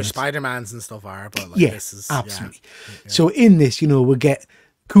the stuff. I think your Spider-Mans and stuff are, but like, yeah, this is absolutely. Yeah. So in this, we get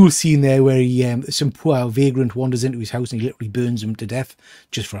cool scene there where he some poor vagrant wanders into his house and he literally burns him to death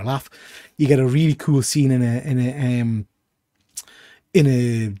just for a laugh. You get a really cool scene in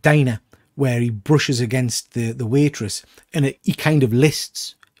a diner where he brushes against the waitress, and he kind of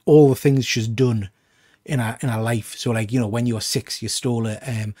lists all the things she's done in a life. So like, when you were 6, you stole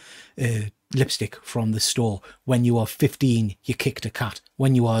a lipstick from the store. When you were 15, you kicked a cat.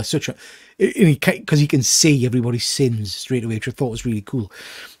 When you are because he can see everybody's sins straight away, which I thought was really cool.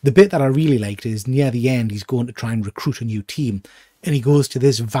 The bit that I really liked is near the end, he's going to try and recruit a new team, and he goes to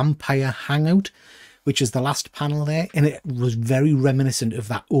this vampire hangout, which is the last panel there, and it was very reminiscent of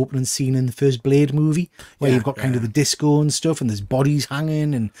that opening scene in the first Blade movie, where you've got kind of the disco and stuff, and there's bodies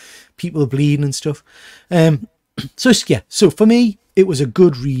hanging and people bleeding and stuff. So for me, it was a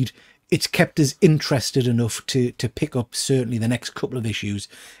good read. It's kept us interested enough to pick up certainly the next couple of issues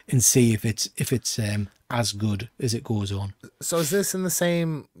and see if it's as good as it goes on. So is this in the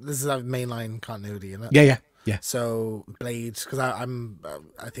same? This is a mainline continuity, isn't it? Yeah. So Blade, because I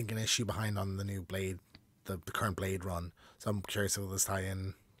think an issue behind on the new Blade, the current Blade run. So I'm curious if this tie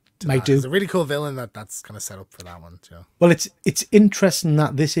in. Might do. It's a really cool villain that's kind of set up for that one too. Well, it's interesting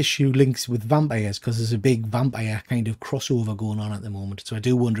that this issue links with vampires, because there's a big vampire kind of crossover going on at the moment. So I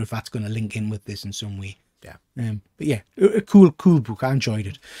do wonder if that's going to link in with this in some way. Yeah. But yeah, a cool book. I enjoyed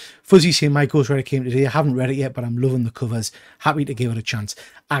it. Fuzzy saying my Ghost Rider came today. I haven't read it yet, but I'm loving the covers. Happy to give it a chance.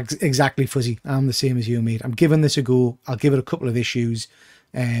 Exactly, Fuzzy. I'm the same as you, mate. I'm giving this a go. I'll give it a couple of issues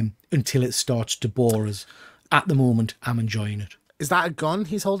until it starts to bore us. At the moment, I'm enjoying it. Is that a gun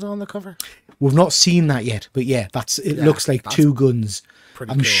he's holding on the cover? We've not seen that yet, but yeah, it looks like 2 guns. I'm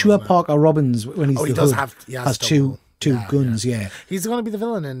cool, sure Parker Robbins, when he's he does have has two guns. Yeah, he's going to be the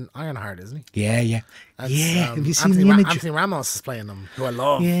villain in Ironheart, isn't he? Yeah. That's, have you seen Anthony, the image? Anthony Ramos is playing him, who I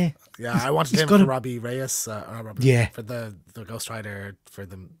love. Yeah, I wanted him for Robbie Reyes. For the Ghost Rider for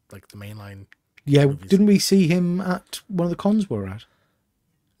the mainline. Yeah, movies. Didn't we see him at one of the cons we were at?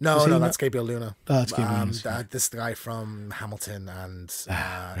 No, that's Gabriel Luna. Oh, that's Gabriel Luna. This is the guy from Hamilton and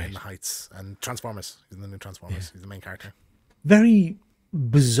In the Heights and Transformers. He's in the new Transformers. Yeah. He's the main character. Very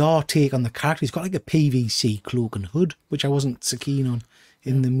bizarre take on the character. He's got like a PVC cloak and hood, which I wasn't so keen on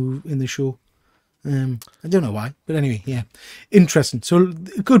in the show. I don't know why, but anyway, yeah, interesting. So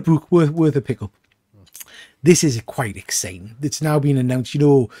a good book, worth a pickup. This is quite exciting. It's now been announced,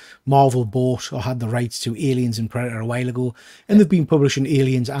 Marvel bought or had the rights to Aliens and Predator a while ago, and they've been publishing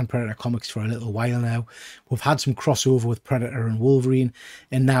Aliens and Predator comics for a little while now. We've had some crossover with Predator and Wolverine,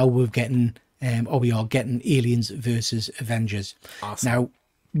 and now we are getting Aliens versus Avengers. Awesome.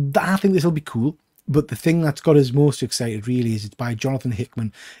 Now, I think this will be cool, but the thing that's got us most excited really is it's by Jonathan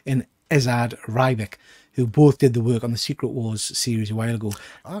Hickman and Esad Ryback, who both did the work on the Secret Wars series a while ago.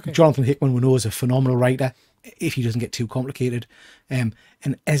 Okay. Jonathan Hickman, we know, is a phenomenal writer. if he doesn't get too complicated. And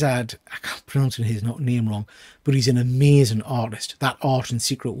Ezad, I can't pronounce his name wrong, but he's an amazing artist. That art in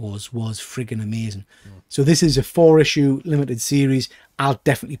Secret Wars was friggin' amazing. So this is a 4-issue limited series. I'll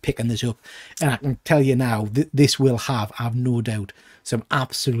definitely picking this up, and I can tell you now, this will have, I have no doubt, some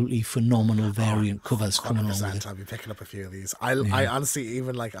absolutely phenomenal variant covers coming along with it. I'll be picking up a few of these. I honestly,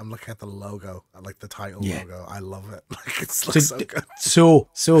 even like, I'm looking at the logo, like the title logo. I love it. Like, it looks so good.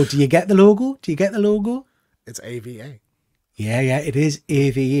 So do you get the logo? Do you get the logo? It's AVA. Yeah, it is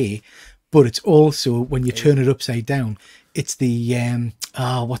AVA, but it's also, when you turn it upside down, it's the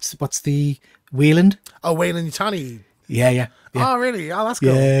what's the Wayland? Oh, Wayland Yutani. Yeah. Oh, really? Oh, that's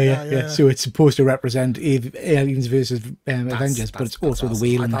cool. Yeah. So it's supposed to represent aliens versus Avengers, but it's also awesome. The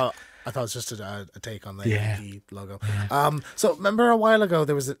Wayland. I thought it was just a take on the AVP logo. So remember a while ago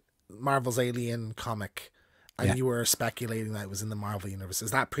there was a Marvel's Alien comic, and you were speculating that it was in the Marvel universe.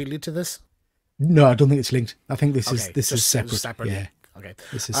 Is that prelude to this? No, I don't think it's linked. I think this is separate. Yeah. Okay.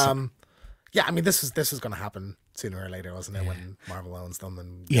 This is yeah, I mean, this was going to happen sooner or later, wasn't it? When Marvel owns them,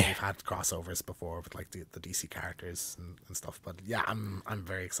 and we've had crossovers before with like the DC characters and stuff. But yeah, I'm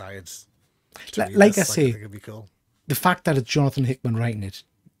very excited. Like I say, I think it'd be cool. The fact that it's Jonathan Hickman writing it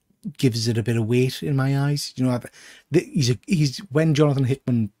gives it a bit of weight in my eyes. You know, he's when Jonathan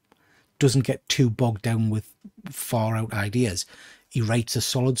Hickman doesn't get too bogged down with far out ideas, he writes a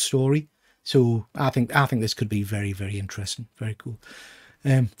solid story. So I think this could be very, very interesting. Very cool.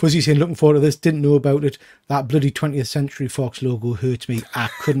 Fuzzy saying, looking forward to this. Didn't know about it. That bloody 20th Century Fox logo hurts me. I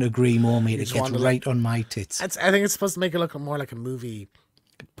couldn't agree more, mate. It gets right on my tits. I think it's supposed to make it look more like a movie.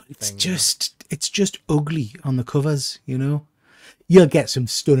 But it's just ugly on the covers, you know. You'll get some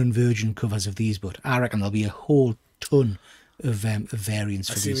stunning Virgin covers of these, but I reckon there'll be a whole ton of variants.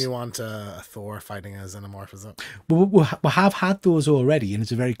 I assume you want a Thor fighting a xenomorph, is it? We have had those already, and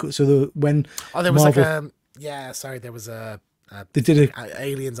it's a very cool. So when there was Marvel, there was they did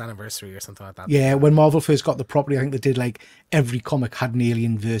Aliens anniversary or something like that. Yeah, when Marvel first got the property, I think they did like every comic had an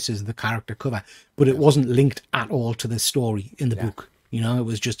alien versus the character cover, but it wasn't linked at all to the story in the book. You know, it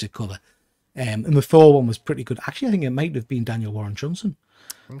was just a cover. And the Thor one was pretty good. Actually, I think it might have been Daniel Warren Johnson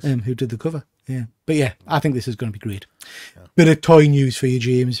who did the cover. Yeah, but yeah, I think this is going to be great. Bit of toy news for you,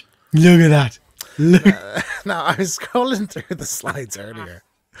 James. Look at that. Now, I was scrolling through the slides earlier.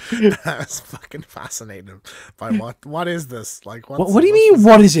 I was fucking fascinated by what is this? Like, what do you mean?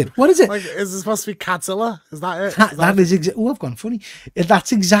 What is it? What is it? Like, is it supposed to be Catzilla? Is that it? That is exactly. Oh, I've gone funny.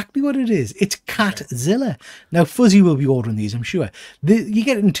 That's exactly what it is. It's Catzilla. Now, Fuzzy will be ordering these, I'm sure. You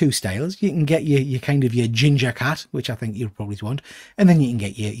get it in two styles. You can get your kind of your ginger cat, which I think you'll probably want, and then you can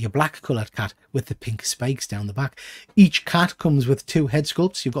get your black coloured cat with the pink spikes down the back. Each cat comes with 2 head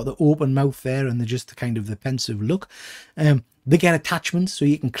sculpts. You've got the open mouth there, and just the kind of the pensive look. They get attachments, so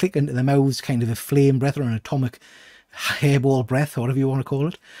you can click into the mouths, kind of a flame breath or an atomic hairball breath, or whatever you want to call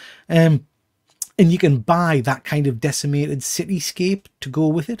it. And you can buy that kind of decimated cityscape to go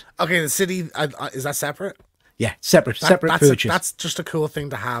with it. Okay, the city, is that separate? Yeah, separate purchase. That's just a cool thing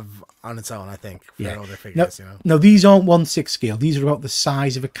to have on its own, I think, for other figures, you know. No, these aren't 1/6 scale. These are about the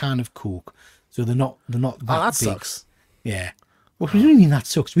size of a can of Coke. So they're not that big. Sucks. Yeah. What do you mean that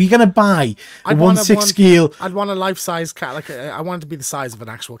sucks? Were you going to buy a 1/6 scale? I'd want a life-size cat. Like I want it to be the size of an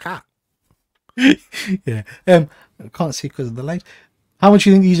actual cat. Yeah. I can't see because of the light. How much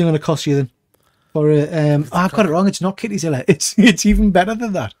do you think these are going to cost you then? For I've got it wrong. It's not Kittyzilla. It's even better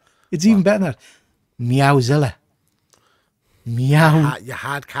than that. It's even better than that. Meowzilla. Meow. You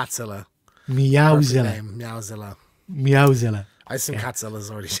had Catzilla. Meowzilla. Meowzilla. Meowzilla. I assume Catzilla's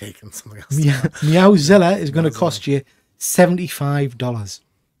already taken something else. Meowzilla is going to cost you $75.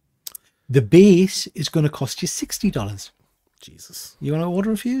 The base is going to cost you $60. Jesus. You want to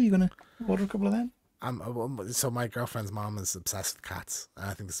order a few? You going to order a couple of them? So my girlfriend's mom is obsessed with cats,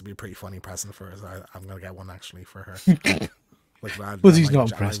 and I think this would be a pretty funny present for her. So I'm going to get one actually for her. Well, he's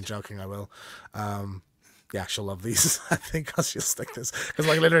not impressed. I'm joking. I will. Yeah, she'll love these. I think because she'll stick this. Because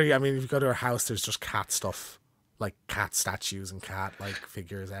like literally, I mean, if you go to her house, there's just cat stuff. Like cat statues and cat like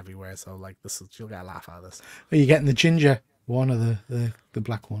figures everywhere. So like she'll get a laugh out of this. Are you getting the ginger one or the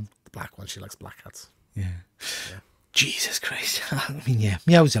black one? The black one. She likes black cats. Yeah. Jesus Christ. I mean, yeah.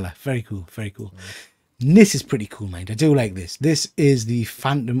 Meowzilla. Very cool. Very cool. This is pretty cool, mind. I do like this. This is the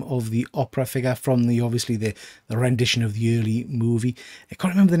Phantom of the Opera figure from obviously the rendition of the early movie. I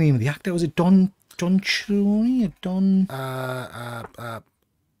can't remember the name of the actor. Was it Don Cheney or Don?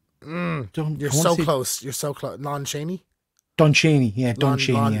 You're so close. You're so close. Lon Chaney? Don Chaney. Yeah, Don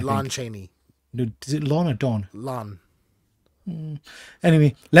Chaney. Lon Chaney. No, is it Lon or Don? Lon.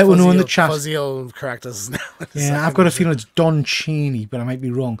 Anyway, let me know in the chat. Fuzzy will correct us now. Yeah, I've got a feeling it's Don Cheney, but I might be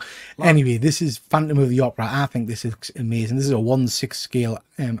wrong. Anyway, this is Phantom of the Opera. I think this is amazing. This is a 1/6 scale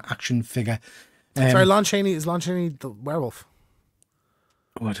action figure. Sorry, Lon Chaney. Is Lon Chaney the werewolf?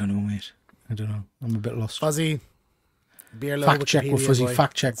 Oh, I don't know, mate. I don't know. I'm a bit lost. Fuzzy. Fact check with Fuzzy.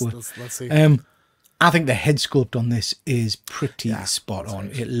 Fact check with. Let's see. I think the head sculpt on this is pretty spot on.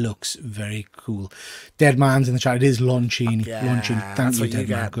 Right. It looks very cool. Dead Man's in the chat. It is Lon Chaney. Lon Chaney. Thank you, Dead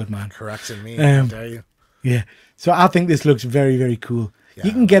Man. Good man. Correcting me. How dare you? Yeah. So I think this looks very, very cool. Yeah.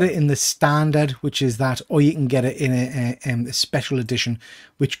 You can get it in the standard, which is that, or you can get it in a special edition,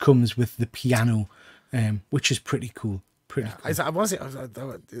 which comes with the piano, which is pretty cool. Pretty cool. I want to see,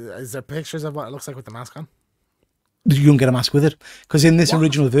 is there pictures of what it looks like with the mask on? You don't get a mask with it. Because in this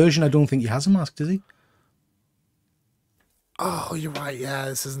original version, I don't think he has a mask, does he? Oh, you're right. Yeah,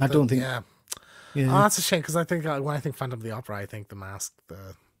 this isn't. I don't think. Yeah. Oh, that's a shame, because I think when I think Phantom of the Opera, I think the mask.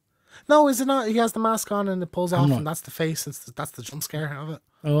 No, is it not? He has the mask on and it pulls off, and that's the face. That's the jump scare of it.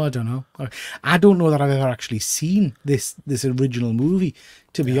 Oh, I don't know. I don't know that I've ever actually seen this original movie,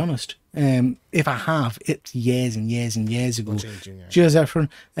 to be honest. If I have, it's years and years and years ago. Cheers, Efron.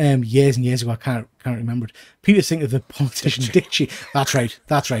 Years and years ago, I can't remember it. Peter think of the politician Dick Cheney. That's right.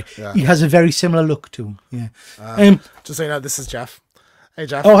 That's right. Yeah. He has a very similar look to him. Yeah. Just so you know, this is Jeff. Hey,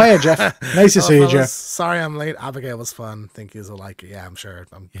 Jeff. Oh, hiya, Jeff. Nice to see you, Jeff. Sorry I'm late. Abigail was fun. Think you'll like it. Yeah, I'm sure.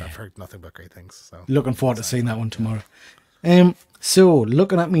 I've heard nothing but great things. So looking forward to seeing that one tomorrow. So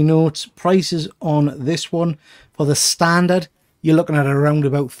looking at me notes, prices on this one for the standard, you're looking at around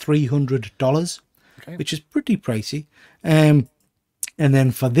about $300, which is pretty pricey. And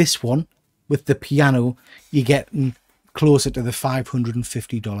then for this one with the piano, you're getting closer to the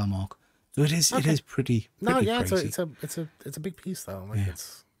 $550 mark. So it is pretty pricey. It's a big piece though. Like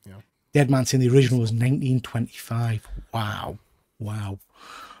it's Dead Man saying the original was 1925. Wow.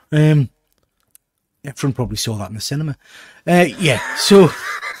 Everyone probably saw that in the cinema. So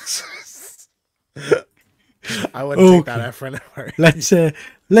I wouldn't take that Efron.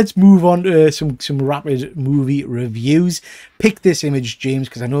 Let's move on to some rapid movie reviews. Pick this image, James,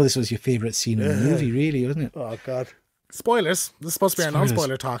 because I know this was your favourite scene in the movie, really, wasn't it? Oh God. Spoilers. This is supposed to be our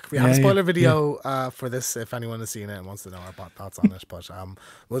non-spoiler talk. We have a spoiler video for this if anyone has seen it and wants to know our thoughts on it. But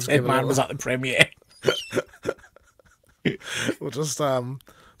we'll just give was at the premiere. We'll just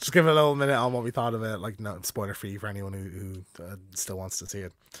give it a little minute on what we thought of it. Like, no, spoiler free for anyone who still wants to see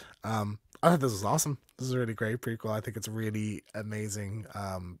it. I thought this was awesome. This is a really great prequel. I think it's a really amazing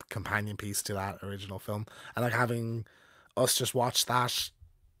companion piece to that original film. And like having us just watch that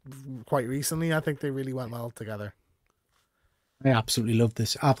quite recently, I think they really went well together. I absolutely loved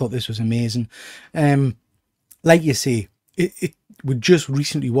this. I thought this was amazing. Like you say, we just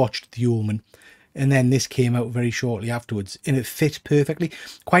recently watched The Omen, and then this came out very shortly afterwards, and it fit perfectly.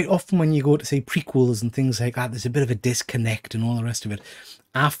 Quite often when you go to say prequels and things like that, there's a bit of a disconnect and all the rest of it.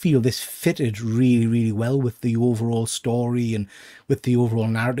 I feel this fitted really, really well with the overall story and with the overall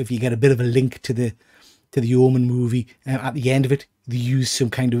narrative. You get a bit of a link to the Omen movie. At the end of it, they use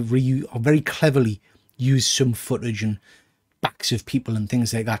some kind of very cleverly use some footage and backs of people and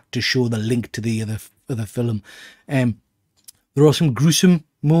things like that to show the link to the other film. There are some gruesome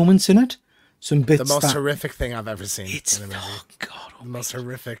moments in it. Some bits. The most horrific thing I've ever seen. It's in a movie. Oh God, the most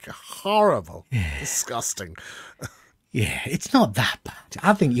horrific, horrible, disgusting. Yeah, it's not that bad.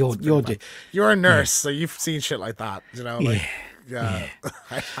 I think you're a nurse, so you've seen shit like that. You know, like,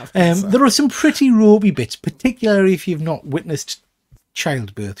 there are some pretty ropey bits, particularly if you've not witnessed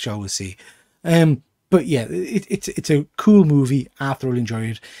childbirth, shall we say. But yeah, it's a cool movie. I thoroughly enjoy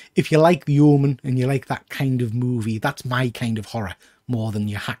it. If you like The Omen and you like that kind of movie, that's my kind of horror more than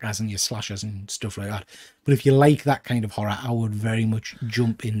your hackers and your slashers and stuff like that. But if you like that kind of horror, I would very much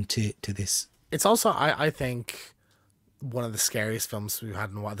jump into this. It's also, I think, one of the scariest films we've had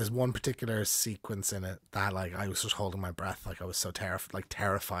in a while. There's one particular sequence in it that like I was just holding my breath, like I was so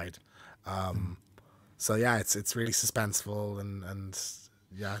terrified. So yeah, it's really suspenseful and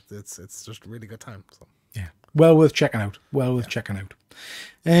yeah, it's just a really good time. So yeah, well worth checking out. Checking out.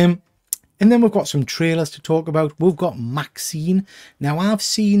 And then we've got some trailers to talk about. We've got MaXXXine. Now I've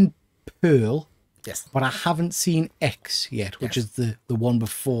seen Pearl, yes, but I haven't seen X yet, which is the one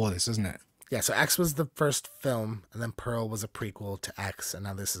before this, isn't it? Yeah. So X was the first film, and then Pearl was a prequel to X, and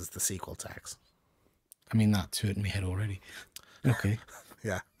now this is the sequel to X. I mean, that's hurting my head already. Okay.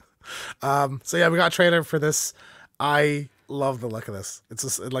 Yeah. So yeah, we got a trailer for this. I love the look of this. It's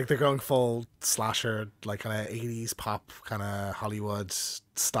just like they're going full slasher, like kind of 80s pop kind of Hollywood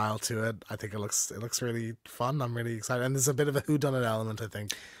style to it. I think it looks really fun. I'm really excited, and there's a bit of a whodunit element, I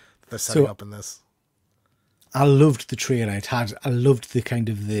think, that they're setting up in this. I loved the trailer. I loved the kind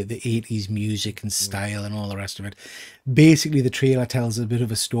of the 80s music and style and all the rest of it. Basically, the trailer tells a bit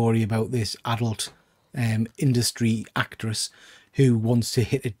of a story about this adult industry actress who wants to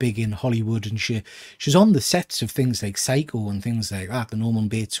hit it big in Hollywood, and she's on the sets of things like Psycho and things like that, the Norman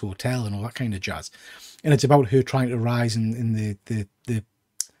Bates Hotel and all that kind of jazz. And it's about her trying to rise in the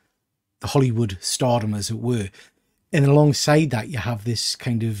Hollywood stardom, as it were. And alongside that, you have this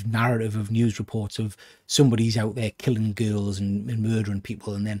kind of narrative of news reports of somebody's out there killing girls and murdering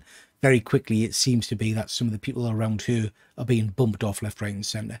people. And then very quickly, it seems to be that some of the people around her are being bumped off left, right and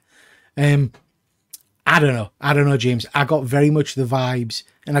centre. I don't know, James. I got very much the vibes.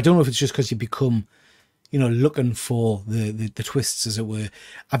 And I don't know if it's just because you become, you know, looking for the twists, as it were.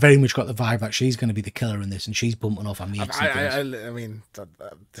 I very much got the vibe that she's going to be the killer in this, and she's bumping off her mates. I mean,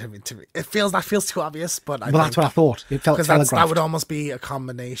 to me, it feels too obvious, but that's what I thought. It felt telegraphed. That would almost be a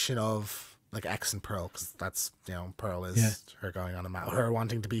combination of like X and Pearl, because that's, you know, Pearl is her going on a map, her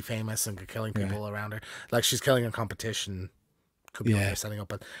wanting to be famous and killing people around her, like she's killing a competition. Could be what they're setting up,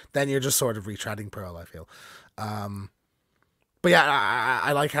 but then you're just sort of retreading Pearl, I feel. But yeah,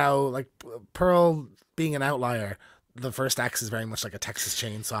 I like how, like, Pearl being an outlier, the first X is very much like a Texas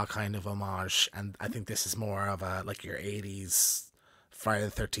Chainsaw kind of homage, and I think this is more of a, like, your 80s Friday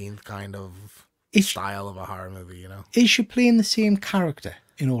the 13th kind of style of a horror movie, you know? Is she playing the same character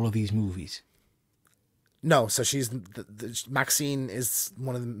in all of these movies? No, so she's... MaXXXine is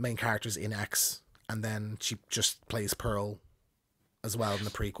one of the main characters in X, and then she just plays Pearl as well in the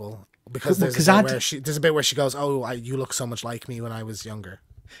prequel, because there's a bit where she goes, "Oh, you look so much like me when I was younger."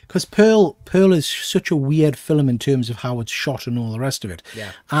 Because Pearl is such a weird film in terms of how it's shot and all the rest of it.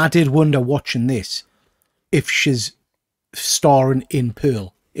 Yeah, I did wonder watching this if she's starring in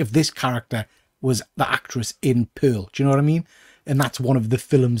Pearl, if this character was the actress in Pearl. Do you know what I mean? And that's one of the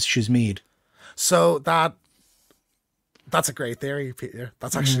films she's made. So that's a great theory, Peter.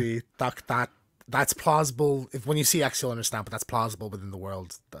 That's actually that's plausible. If when you see X, you'll understand. But that's plausible within the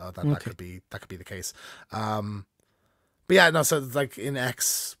world. That could be the case. But yeah, no. So like in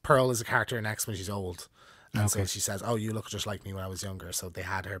X, Pearl is a character in X when she's old, and so she says, "Oh, you look just like me when I was younger." So they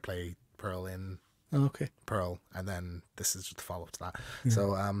had her play Pearl in Pearl, and then this is just the follow up to that. Yeah.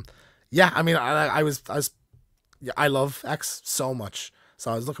 So yeah, I mean, I love X so much. So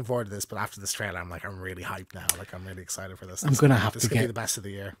I was looking forward to this, but after this trailer, I'm really hyped now. Like, I'm really excited for this. This could be the best of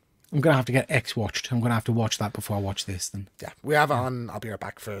the year. I'm going to have to get X watched. I'm going to have to watch that before I watch this then. Yeah, we have it on. I'll be right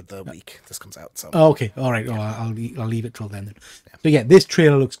back for the week this comes out. So okay, all right. Yeah. I'll leave it till then. Yeah. So yeah, this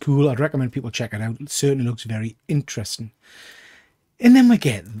trailer looks cool. I'd recommend people check it out. It certainly looks very interesting. And then we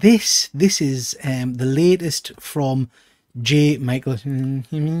get this. This is the latest from Michael... M.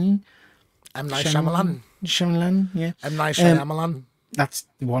 Night Shyamalan. Shyamalan, yeah. M. Night Shyamalan. That's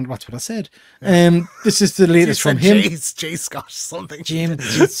the one. That's what I said. This is the latest from him. J. Scott something. James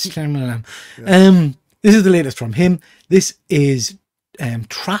Shyamalan. This is the latest from him. This is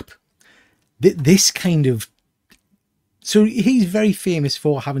Trap. This kind of... So he's very famous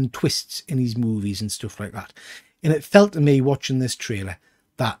for having twists in his movies and stuff like that. And it felt to me watching this trailer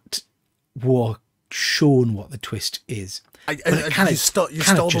that we're shown what the twist is. You stole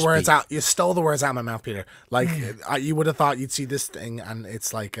the words out. You stole the words out of my mouth, Peter. Like you would have thought you'd see this thing, and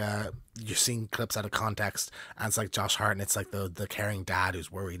it's like you're seeing clips out of context, and it's like Josh Hart, and it's like the caring dad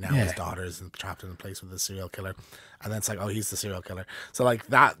who's worried now his daughter's trapped in a place with a serial killer, and then it's like, oh, he's the serial killer. So like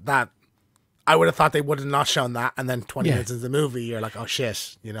that I would have thought they would have not shown that, and then 20 minutes into the movie, you're like, oh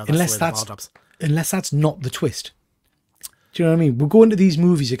shit, you know. Unless that's not the twist. Do you know what I mean? We'll go into these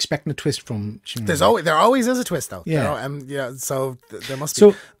movies expecting a twist from... There always is a twist, though. Yeah. So there must be...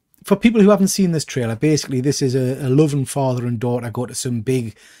 So, for people who haven't seen this trailer, basically, this is a loving father and daughter go to some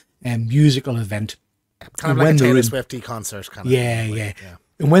big musical event. Kind of like a Taylor Swift concert. Kind of. Yeah.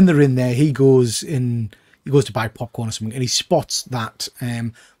 And when they're in there, he goes to buy popcorn or something, and he spots that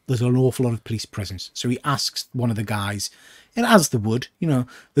there's an awful lot of police presence. So he asks one of the guys... And as they would, you know,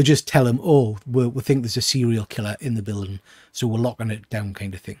 they just tell him, oh, we think there's a serial killer in the building, so we're locking it down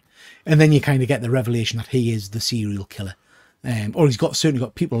kind of thing. And then you kind of get the revelation that he is the serial killer. Or he's certainly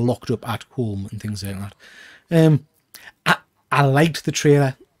got people locked up at home and things like that. I liked the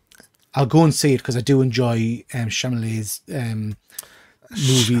trailer. I'll go and see it because I do enjoy Shyamalan's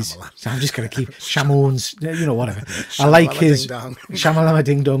movies. So I'm just going to keep Shamon's, you know, whatever. I like his Shamalama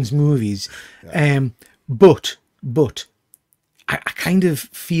Ding Dong's movies. Yeah. But I kind of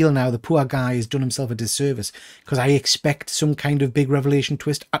feel now the poor guy has done himself a disservice because I expect some kind of big revelation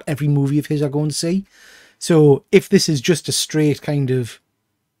twist at every movie of his I go and see. So if this is just a straight kind of...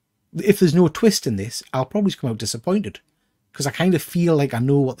 If there's no twist in this, I'll probably just come out disappointed because I kind of feel like I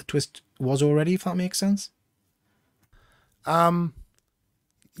know what the twist was already, if that makes sense.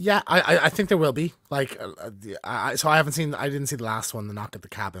 Yeah, I think there will be like, so I didn't see the last one, the knock at the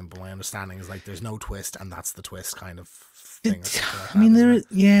cabin, but my understanding is like there's no twist, and that's the twist kind of thing. I mean, there isn't.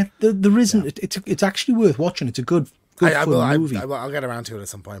 Yeah. It's actually worth watching. It's a good fun movie. I'll get around to it at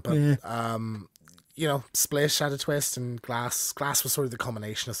some point, but you know, Splish had a twist, and Glass was sort of the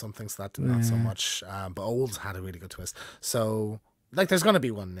combination of something, so that did not so much. But Old had a really good twist. So like, there's gonna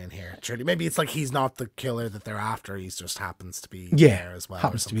be one in here. Truly, maybe it's like he's not the killer that they're after. He just happens to be there as well,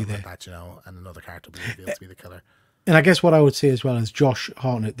 happens or something to be there. Like that, you know. And another character will be revealed to be the killer. And I guess what I would say as well is Josh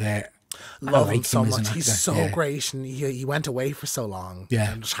Hartnett there. Love him so much. He's so great, and he went away for so long.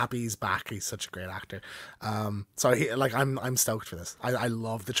 Yeah, I'm just happy he's back. He's such a great actor. So I'm stoked for this. I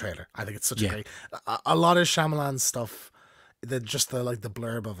love the trailer. I think it's such a great. A lot of Shyamalan's stuff, the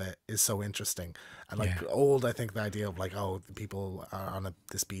blurb of it is so interesting. And like Old, I think the idea of like, oh, the people on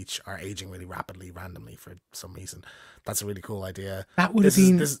this beach are aging really rapidly, randomly for some reason. That's a really cool idea. That would have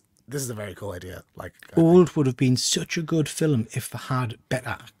been. This is a very cool idea. Like, Old would have been such a good film if they had better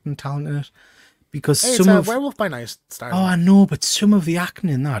acting talent in it. Because Werewolf by Night style. Oh, I know, but some of the acting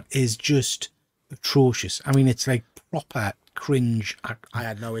in that is just atrocious. I mean, it's like proper cringe acting. I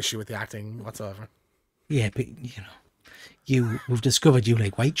had no issue with the acting whatsoever. Yeah, but you know, we've discovered you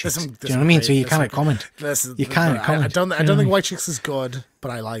like white chicks. Do you know what I mean? So you can't comment. You can't comment. I don't think White Chicks is good,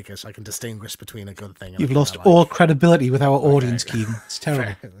 but I like it. I can distinguish between a good thing and You've lost all credibility with our audience, Keegan. It's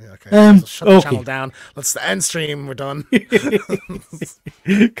terrible. Okay. Shut the channel down. Let's end stream. We're done.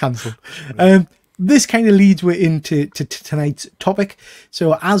 Cancelled. This kind of leads we into tonight's topic.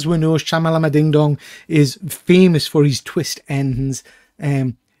 So as we know, Shamalama Ding Dong is famous for his twist endings.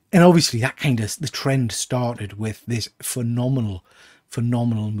 And obviously that the trend started with this phenomenal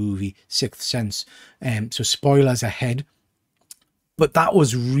movie, Sixth Sense. So spoilers ahead. But that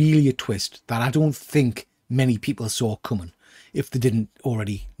was really a twist that I don't think many people saw coming if they didn't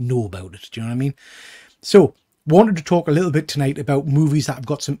already know about it. Do you know what I mean? So wanted to talk a little bit tonight about movies that have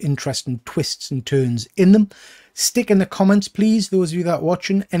got some interesting twists and turns in them. Stick in the comments, please, those of you that are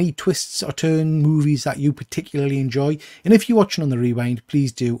watching, any twists or turn movies that you particularly enjoy. And if you're watching on the Rewind,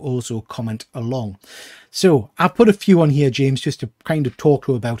 please do also comment along. So I've put a few on here, James, just to kind of talk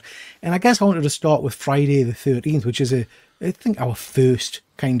to about. And I guess I wanted to start with Friday the 13th, which is I think our first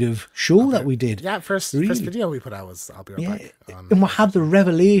kind of show that we did. Yeah, first video we put out was I'll Be Right Back. And we had the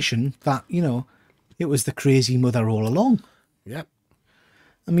revelation that, you know, it was the crazy mother all along. Yep.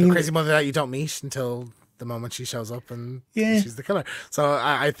 I mean, the crazy mother that you don't meet until the moment she shows up and she's the killer. So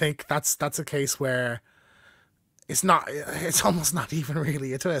I think that's a case where it's almost not even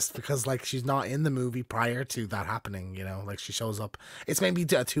really a twist, because like she's not in the movie prior to that happening, you know, like she shows up. It's maybe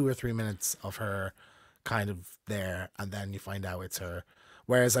 2 or 3 minutes of her kind of there, and then you find out it's her.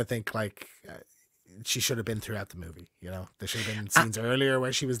 Whereas I think like she should have been throughout the movie, you know. There should have been scenes earlier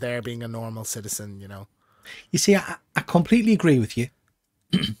where she was there being a normal citizen, you know. You see, I completely agree with you.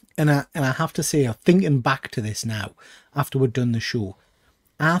 And I have to say, thinking back to this now, after we've done the show,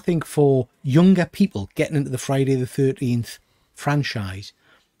 I think for younger people getting into the Friday the 13th franchise,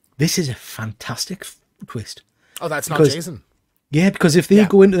 this is a fantastic twist. Oh, that's not Jason. Yeah, because if they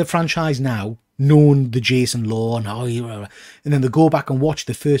go into the franchise now, knowing the Jason lore and then they go back and watch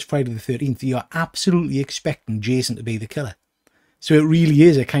the first Friday the 13th, you're absolutely expecting Jason to be the killer. So it really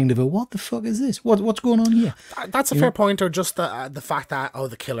is a kind of a, what the fuck is this? What's going on here? That's a fair point, or just the fact that,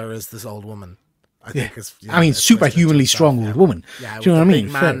 the killer is this old woman. I think is. I mean, superhumanly strong old woman. Yeah, do you know what I mean?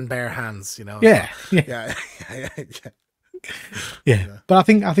 Big man, bare hands. You know. Yeah, yeah. But I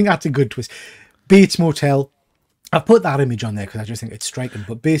think that's a good twist. Bates Motel. I've put that image on there because I just think it's striking.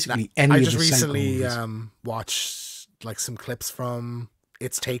 But basically, I just recently watched like some clips from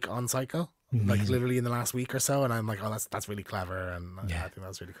its take on Psycho. Like literally in the last week or so, and I'm like, oh, that's really clever, and I think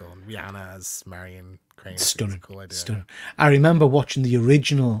that's really cool. And Rihanna as Marion Crane, stunning, cool idea. Stunning. I remember watching the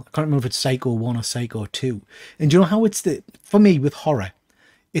original. I can't remember if it's Psycho 1 or Psycho 2. And do you know how for me with horror,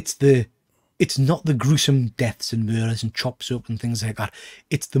 it's not the gruesome deaths and murders and chops up and things like that.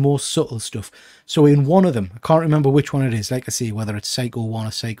 It's the more subtle stuff. So in one of them, I can't remember which one it is. Like I say, whether it's Psycho 1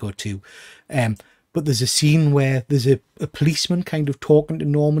 or Psycho 2, but there's a scene where there's a policeman kind of talking to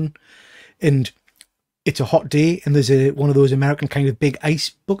Norman. And it's a hot day, and there's one of those American kind of big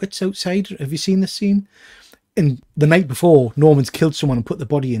ice buckets outside. Have you seen this scene? And the night before, Norman's killed someone and put the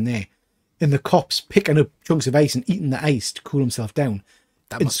body in there. And the cops picking up chunks of ice and eating the ice to cool himself down.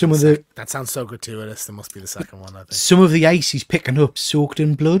 That sounds so gratuitous. There must be the second one, I think. Some of the ice he's picking up soaked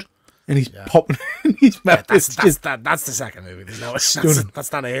in blood. And he's popping in his mouth. That's the second movie. There's no,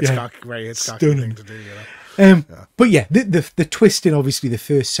 that's not a Hitchcock, very Hitchcock thing to do, you know. But yeah, the twist in obviously the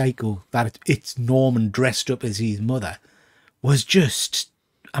first Psycho that it's Norman dressed up as his mother, was just,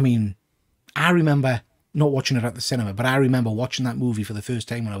 I mean, I remember not watching it at the cinema, but I remember watching that movie for the first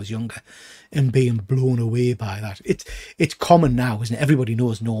time when I was younger and being blown away by that. It's common now, isn't it? Everybody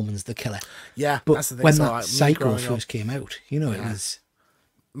knows Norman's the killer. Yeah, But that's the thing. when So that Psycho first came out, you know, it was...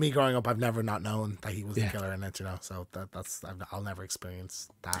 Me growing up, I've never not known that he was the killer in it, you know, so I'll never experience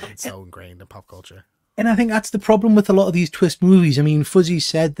that. It's so ingrained in pop culture. And I think that's the problem with a lot of these twist movies. I mean, Fuzzy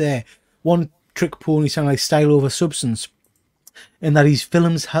said there, one trick pony sound like style over substance, and that his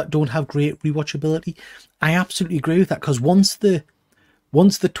films don't have great rewatchability. I absolutely agree with that, because once the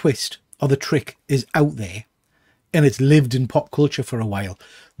twist or the trick is out there and it's lived in pop culture for a while,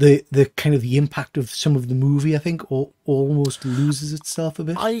 the kind of the impact of some of the movie, I think, almost loses itself a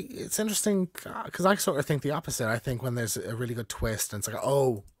bit. It's interesting because I sort of think the opposite. I think when there's a really good twist and it's like,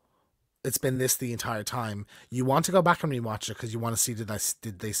 oh, it's been this the entire time, you want to go back and rewatch it because you want to see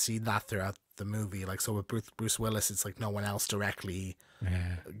did they see that throughout the movie. Like, so with Bruce Willis, it's like no one else directly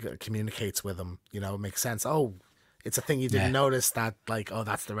communicates with him. You know, it makes sense. Oh, it's a thing you didn't notice that, like, oh,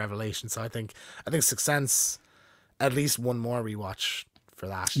 that's the revelation. So I think Sixth Sense, at least one more rewatch for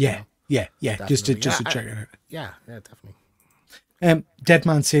that. Yeah, you know? yeah. Just to check it out. Yeah, definitely. Dead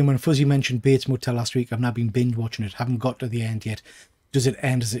Man saying, when Fuzzy mentioned Bates Motel last week, I've now been binge watching it. Haven't got to the end yet. Does it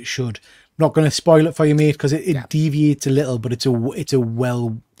end as it should? Not going to spoil it for you, mate, because it deviates a little, but it's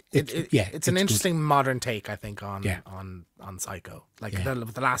an interesting modern take, I think, on Psycho. Like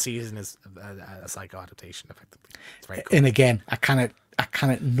the last season is a Psycho adaptation, effectively. It's very cool. And again, I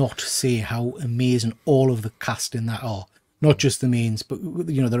cannot not say how amazing all of the cast in that are. Not just the mains, but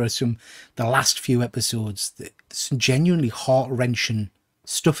you know, there are the last few episodes, some genuinely heart-wrenching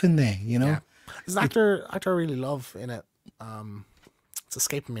stuff in there, you know. Yeah. There's an actor I really love in it. It's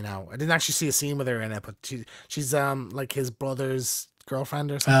escaping me now. I didn't actually see a scene with her in it, but she's like his brother's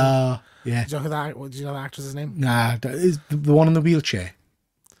girlfriend or something. Yeah. Do you know the actress's name? Nah, is the one in the wheelchair.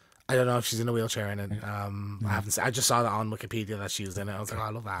 I don't know if she's in a wheelchair in it. I just saw that on Wikipedia that she was in it. I was like, oh, I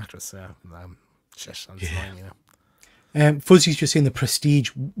love the actress. Yeah. Shit, I'm just annoying, you know. Fuzzy's just saying The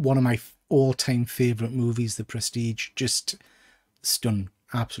Prestige, one of my all-time favourite movies. The Prestige, just stunning,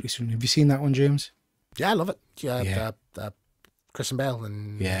 absolutely stunning. Have you seen that one, James? Yeah, I love it. Yeah. Christian Bale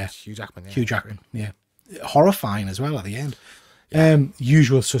and Hugh Jackman. Yeah. Hugh Jackman, yeah. Horrifying as well at the end.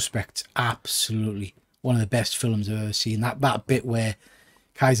 Usual Suspects, absolutely one of the best films I've ever seen. That bit where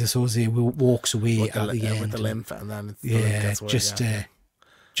Kaiser Soze walks away at the end with the lymph, and then the lymph gets away,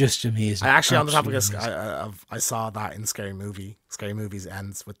 just amazing. I actually, on the topic of I saw that in Scary Movie. Scary Movies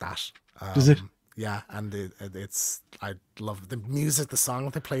ends with that. Does it? Yeah, and it's I love the music, the song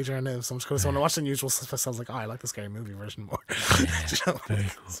that they played during it. So when I watched The Unusual Suspects, I was like, oh, I like the Scary Movie version more. Very cool.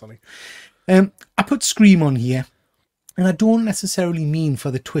 It's funny. I put Scream on here, and I don't necessarily mean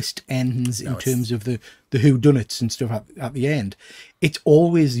for the twist ends in terms of the whodunits and stuff at the end. It's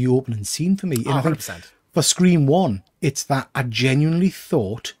always the opening scene for me. And 100%. For Scream 1, it's that I genuinely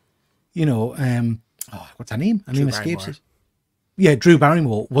thought, you know, what's her name? Her name escapes it. Yeah, Drew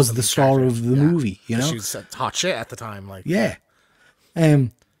Barrymore was the star of the movie, you know. She was hot shit at the time. Like, yeah.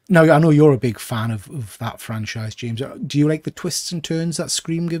 Now, I know you're a big fan of that franchise, James. Do you like the twists and turns that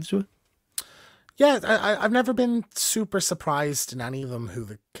Scream gives to it? Yeah, I've never been super surprised in any of them who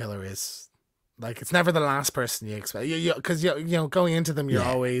the killer is. Like, it's never the last person you expect. Because, you know, going into them, you're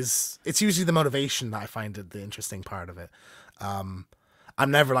always... It's usually the motivation that I find the interesting part of it. I'm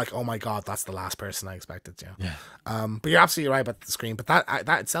never like, oh my God, that's the last person I expected, you know? Yeah. But you're absolutely right about the Scream. But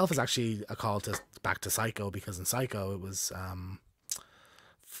that itself is actually a call back to Psycho, because in Psycho, it was...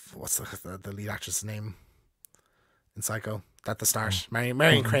 what's the lead actress' name in Psycho? At the start,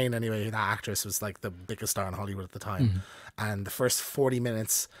 Marion Crane, anyway, that actress was like the biggest star in Hollywood at the time. And the first 40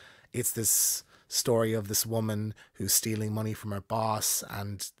 minutes, it's this story of this woman who's stealing money from her boss,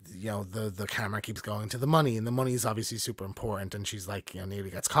 and you know the camera keeps going to the money, and the money is obviously super important, and she's like, you know, nearly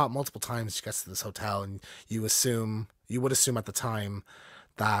gets caught multiple times. She gets to this hotel, and you would assume at the time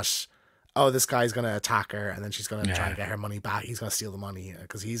that, oh, this guy's going to attack her, and then she's going to try and get her money back. He's going to steal the money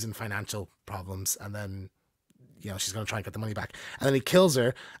because he's in financial problems, and then, you know, she's going to try and get the money back. And then he kills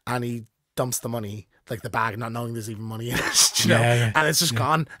her, and he dumps the money, like the bag, not knowing there's even money in it, you know? And it's just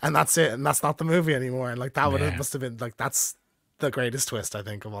gone, and that's it, and that's not the movie anymore. And like that must have been like, that's the greatest twist, I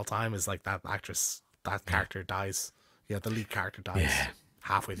think, of all time, is like that actress, that character dies. Yeah, the lead character dies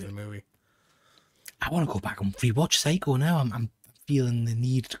halfway through the movie. I want to go back and rewatch Psycho now. I'm feeling the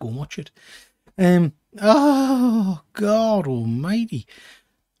need to go and watch it. Oh God Almighty!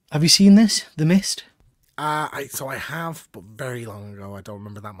 Have you seen this, The Mist? I have, but very long ago. I don't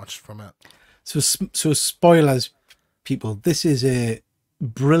remember that much from it. So spoilers, people. This is a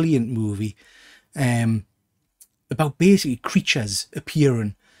brilliant movie. about basically creatures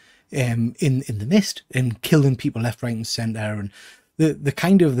appearing in the mist and killing people left, right, and centre. And the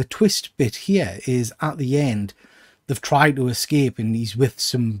kind of the twist bit here is at the end, they've tried to escape, and he's with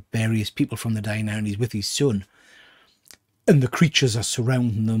some various people from the diner, and he's with his son. And the creatures are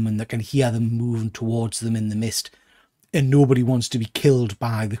surrounding them, and they can hear them moving towards them in the mist. And nobody wants to be killed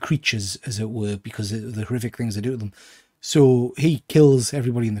by the creatures, as it were, because of the horrific things they do to them. So he kills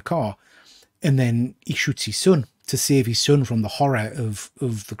everybody in the car, and then he shoots his son to save his son from the horror of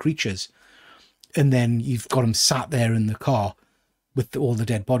the creatures. And then you've got him sat there in the car with all the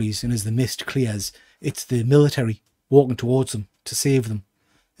dead bodies, and as the mist clears, it's the military walking towards them to save them.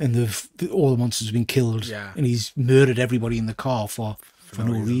 And all the monsters have been killed, and he's murdered everybody in the car for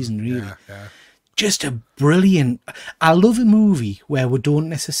no reason, really. Yeah. Just a brilliant... I love a movie where we don't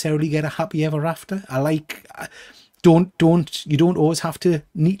necessarily get a happy ever after. I like... You don't always have to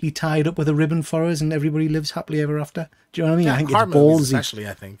neatly tie it up with a ribbon for us and everybody lives happily ever after. Do you know what I mean? Yeah, I think it's movies ballsy. especially,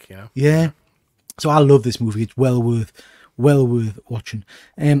 I think, you know. Yeah. So I love this movie. It's well worth watching.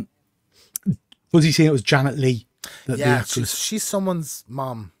 Was he saying it was Janet Leigh? She's someone's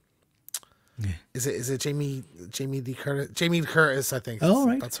mom. Yeah. Is it Jamie Lee Curtis? Jamie Lee Curtis, I think. Oh,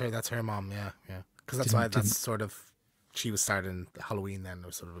 right. That's her mom. Yeah. Because that's sort of, she was starting Halloween. Then there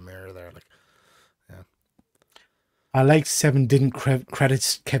was sort of a mirror there, like. Yeah. I liked Seven didn't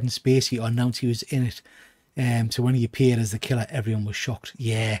credit Kevin Spacey or announce he was in it. So when he appeared as the killer, everyone was shocked.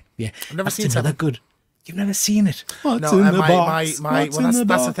 Yeah. I've never seen another Seven. good. You've never seen it? That's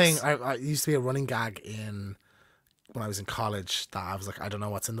the thing. I used to be a running gag when I was in college, that I was like, I don't know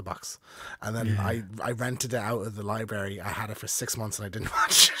what's in the box. And then I rented it out of the library. I had it for 6 months and I didn't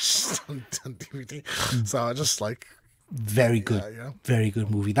watch it on DVD. So I just like... Very good. Very good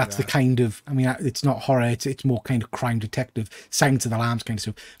movie. That's the kind of... I mean, it's not horror. It's more kind of crime detective, Silence of the Lambs kind of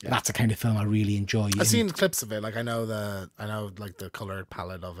stuff. But that's the kind of film I really enjoy. I've seen clips of it. Like I know like the colored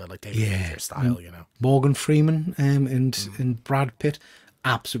palette of it, like David Fincher style, you know. Morgan Freeman and Brad Pitt,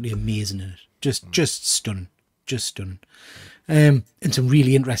 absolutely amazing in it. Just stunning. Just stunning. And some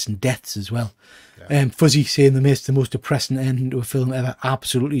really interesting deaths as well. Fuzzy saying the most depressing end to a film ever.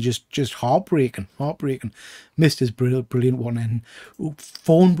 Absolutely just heartbreaking. Mist is brilliant one. And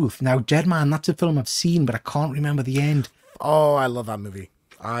Phone Booth. Now, Dead Man, that's a film I've seen, but I can't remember the end. Oh, I love that movie.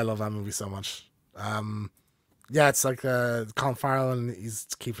 I love that movie so much. It's like Colin Farrell and he's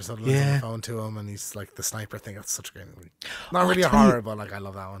Kiefer Sutherland's on the phone to him, and he's like the sniper thing. That's such a great movie. Not really a horror, but like I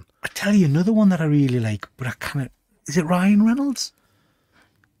love that one. I tell you another one that I really like, but I kind of... Is it Ryan Reynolds?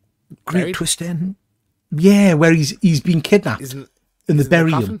 Great twist ending. Yeah, where he's been kidnapped and they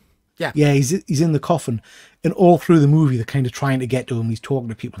bury him. Yeah, he's in the coffin, and all through the movie they're kind of trying to get to him. He's talking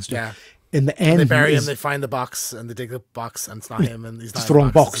to people and stuff. Yeah. In the end, they bury him. They find the box and they dig the box, and it's not him. And he's not it's the wrong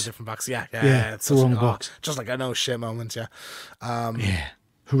box. It's a different box. Yeah. It's the wrong box. Just like I know shit moment. Yeah.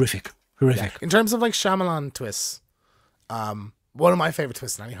 Horrific. Yeah. In terms of like Shyamalan twists, one of my favorite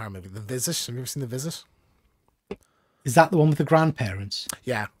twists in any horror movie, The Visit. Have you ever seen The Visit? Is that the one with the grandparents?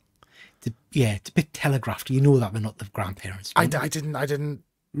 Yeah. It's a bit telegraphed. You know that they're not the grandparents. I didn't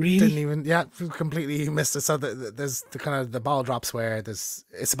really didn't even completely missed it. So there's the kind of the ball drops where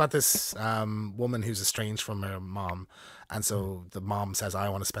it's about this woman who's estranged from her mom, and so the mom says, I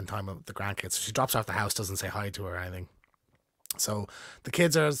want to spend time with the grandkids. So she drops her off the house, doesn't say hi to her or anything. So the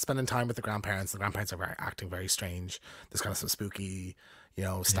kids are spending time with the grandparents. The grandparents are acting very strange. There's kind of some spooky,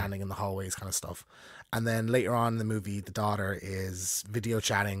 standing in the hallways kind of stuff. And then later on in the movie, the daughter is video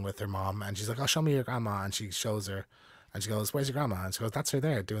chatting with her mom, and she's like, "Oh, show me your grandma." And she shows her, and she goes, "Where's your grandma?" And she goes, "That's her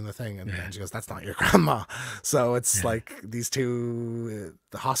there doing the thing." And she goes, "That's not your grandma." So it's like these two,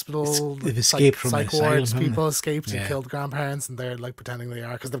 the hospital, they've escaped from psych the wards, asylum, people escaped and killed grandparents, and they're like pretending they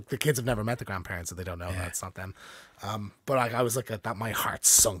are, because the kids have never met the grandparents, so they don't know that it's not them. But like I was like that, my heart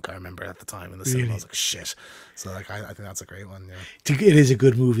sunk. I remember at the time in the cinema, I was like, shit. So like I think that's a great one. Yeah, it is a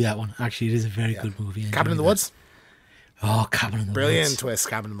good movie. That one actually, it is a very good movie. Cabin in the Woods. Oh, Cabin in the Brilliant Woods. twist,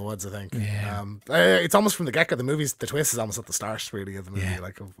 Cabin in the Woods, I think. Yeah. It's almost from the get-go. The movie's, the twist is almost at the start, really, of the movie,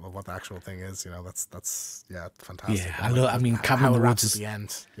 like of what the actual thing is. That's fantastic. Yeah, I mean, Cabin in the Woods is the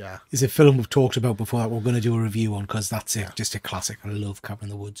end. Yeah, is a film we've talked about before that we're going to do a review on, because that's just a classic. I love Cabin in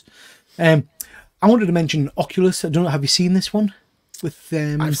the Woods. I wanted to mention Oculus. I don't know, have you seen this one? With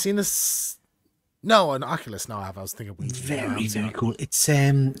I've seen this. No, an Oculus. No, I have. I was thinking. Very cool. It's what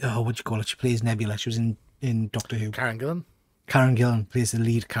do you call it? She plays Nebula. She was in Doctor Who. Karen Gillan. Karen Gillan plays the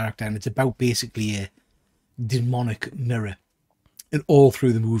lead character, and it's about basically a demonic mirror. And all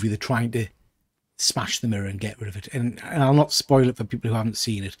through the movie, they're trying to smash the mirror and get rid of it. And I'll not spoil it for people who haven't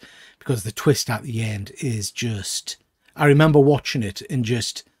seen it, because the twist at the end is just... I remember watching it and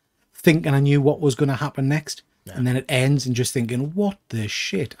just thinking I knew what was going to happen next. and then it ends and just thinking, what the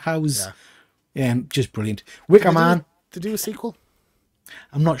shit? How's just brilliant. Did Wicker they Man. do a sequel?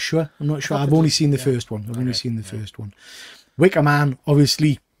 I'm not sure. I've only seen the first one. I've only seen the first one. Wicker Man,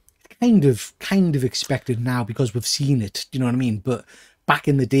 obviously, kind of expected now because we've seen it. Do you know what I mean? But back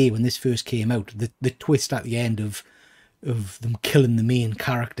in the day when this first came out, the twist at the end of them killing the main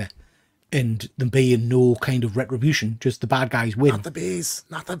character and there being no kind of retribution, just the bad guys win. Not the bees.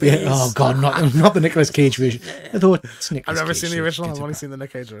 Not the bees. Yeah, oh God, not the Nicolas Cage version. I thought it's Nicolas I've never Cage, seen the so original. I've only seen the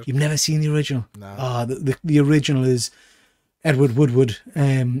Nick Cage version. You've never seen the original? No. Oh, the original is Edward Woodward,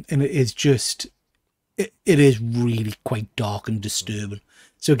 and it is just, it is really quite dark and disturbing.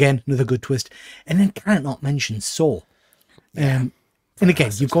 So again, another good twist. And then can't not mention Saw. And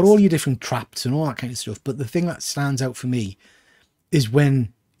again, you've got all your different traps and all that kind of stuff, but the thing that stands out for me is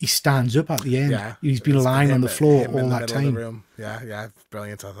when he stands up at the end. Yeah. He's been lying on the floor all in the that middle of time. the room. Yeah,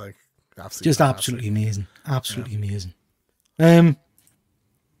 brilliant, I think. Just absolutely amazing. Absolutely amazing. And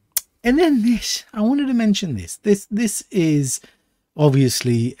then this, I wanted to mention this. This is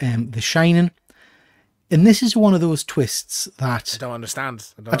obviously The Shining. And this is one of those twists that I don't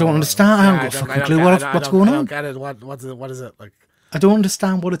understand. I don't understand. I haven't got a fucking clue what's going on. I don't get it. What is it like? I don't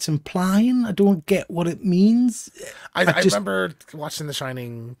understand what it's implying. I don't get what it means. I remember watching The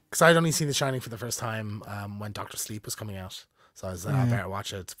Shining because I'd only seen The Shining for the first time when Doctor Sleep was coming out. So I was like, I better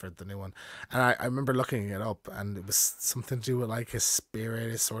watch it for the new one. And I remember looking it up, and it was something to do with like his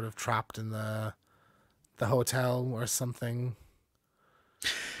spirit is sort of trapped in the hotel or something.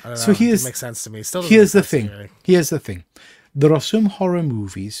 I don't know. It makes sense to me. Still, here's the thing. Here's the thing. There are some horror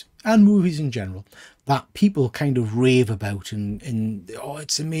movies and movies in general that people kind of rave about and oh,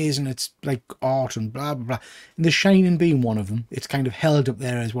 it's amazing. It's like art and blah, blah, blah. And The Shining being one of them, it's kind of held up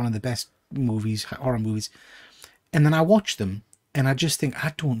there as one of the best movies, horror movies. And then I watch them and I just think,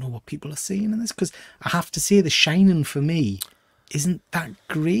 I don't know what people are saying in this, because I have to say The Shining for me isn't that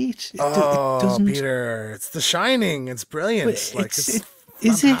great. It doesn't... Peter, it's The Shining. It's brilliant. It's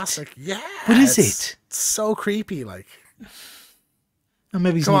fantastic. Yeah. What is it? It's so creepy, like. And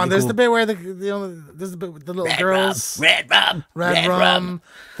maybe come on, there's the bit where there's the bit with the little girls. Red rum.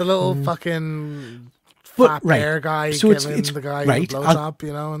 The little fucking fat bear guy so giving it's the guy right. the blowjob,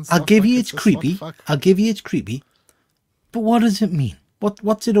 you know, and stuff. I'll give you it's creepy. I'll give you it's creepy. But what does it mean?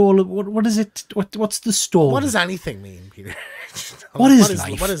 What's it all? What is it? What's the story? What does anything mean, Peter? What is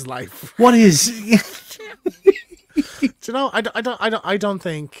life? What is life? What is? Do you know?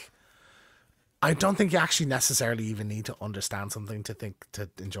 I don't think you actually necessarily even need to understand something to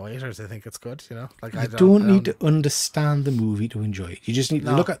enjoy it or to think it's good. You know, like I don't need to understand the movie to enjoy it. You just need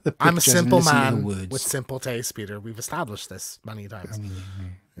to look at the pictures. I'm a simple and listen to man the words. with simple taste, Peter. We've established this many times.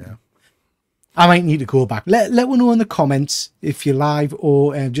 Yeah. I might need to go back. Let me know in the comments if you're live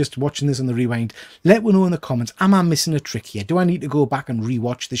or just watching this on the rewind. Let me know in the comments. Am I missing a trick here? Do I need to go back and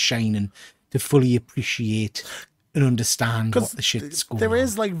rewatch The Shining to fully appreciate and understand what the shit's going on? There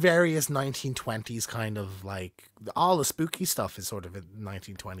is like various 1920s kind of like all the spooky stuff is sort of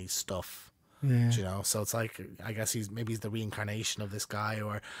 1920s stuff. Yeah. You know, so it's like I guess he's the reincarnation of this guy,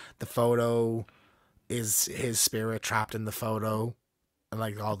 or the photo is his spirit trapped in the photo. And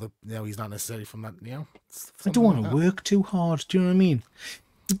like all the, you know, he's not necessarily from that, you know. I don't want to work too hard. Do you know what I mean?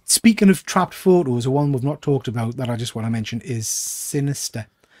 Speaking of trapped photos, the one we've not talked about that I just want to mention is Sinister.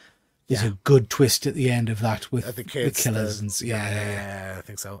 There's a good twist at the end of that with the killers. Yeah, I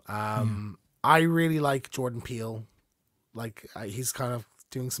think so. I really like Jordan Peele. Like he's kind of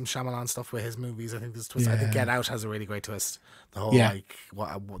doing some Shyamalan stuff with his movies. I think this twist. I think Get Out has a really great twist. The whole like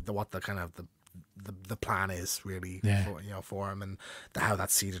what the kind of the plan is really for him, and how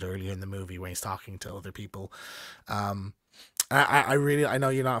that's seated earlier in the movie when he's talking to other people. I know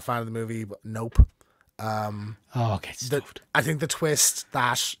you're not a fan of the movie, but Nope. Okay. I think the twist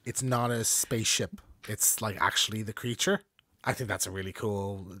that it's not a spaceship, it's like actually the creature. I think that's a really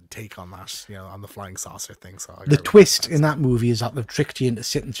cool take on that, you know, on the flying saucer thing. So the twist in that movie is that they've tricked you into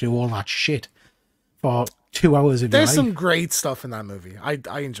sitting through all that shit for 2 hours of your life. There's some great stuff in that movie.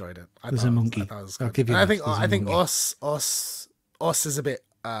 I enjoyed it. There's a monkey. I'll give you. I think us is a bit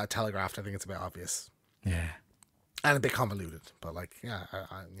telegraphed. I think it's a bit obvious. Yeah, and a bit convoluted. But like, you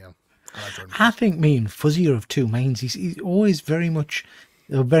know, I think me and Fuzzy are of two minds. He's always very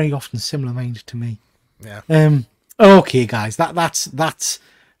often similar mind to me. Yeah. Okay, guys, that's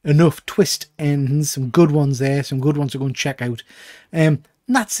enough twist ends. Some good ones there. Some good ones to go and check out. And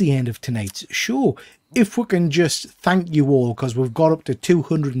that's the end of tonight's show. If we can just thank you all, because we've got up to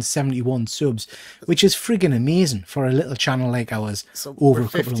 271 subs, which is friggin' amazing for a little channel like ours. So over a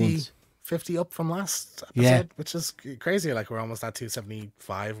couple of months. 50 up from last episode, which is crazy. Like we're almost at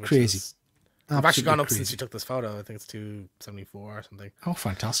 275. Which crazy. Is I've actually gone up crazy. since you took this photo. I think it's 274 or something. Oh,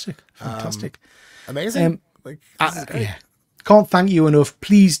 fantastic. Fantastic. Amazing. Like, this is great. Yeah. Can't thank you enough.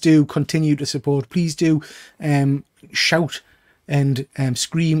 Please do continue to support. Please do shout and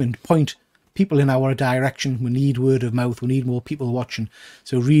scream and point people in our direction. We need word of mouth. We need more people watching.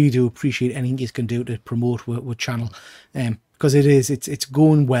 So really do appreciate anything you can do to promote our channel. Because it's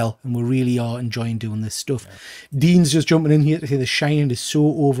going well and we really are enjoying doing this stuff. Yeah. Dean's just jumping in here to say The Shining is so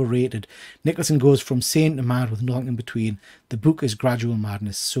overrated. Nicholson goes from sane to mad with nothing in between. The book is gradual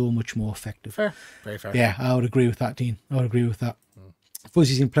madness, so much more effective. Fair. Very fair. Yeah, I would agree with that, Dean. I would agree with that.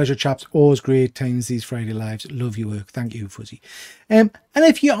 Fuzzy's in pleasure, chaps. Always great times these Friday lives. Love your work. Thank you, Fuzzy. And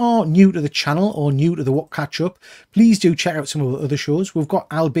if you are new to the channel or new to the What Catch Up, please do check out some of the other shows. We've got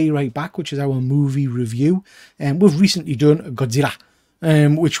I'll Be Right Back, which is our movie review. We've recently done Godzilla,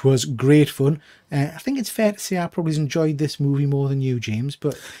 which was great fun. I think it's fair to say I probably enjoyed this movie more than you, James.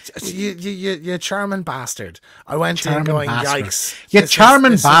 But you charming bastard. I went in going, bastard. yikes. You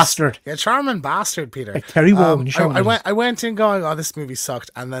charming bastard. You charming bastard, Peter. Like Terry Wogan. I went in going, oh, this movie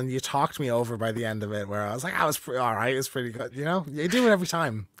sucked, and then you talked me over by the end of it, where I was like, I was all right. It was pretty good. You know, you do it every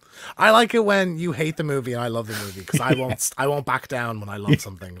time. I like it when you hate the movie and I love the movie, because I won't back down when I love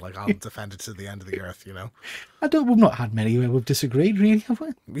something. Like, I'll defend it to the end of the earth, you know. We've not had many where we've disagreed, really, have we?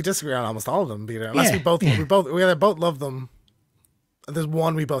 We disagree on almost all of them, Peter. Unless we either both love them. There's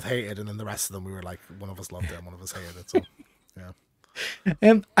one we both hated, and then the rest of them we were like, one of us loved it and one of us hated it. So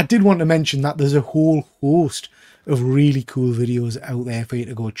yeah. I did want to mention that there's a whole host of really cool videos out there for you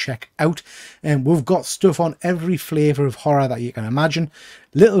to go check out. And we've got stuff on every flavour of horror that you can imagine.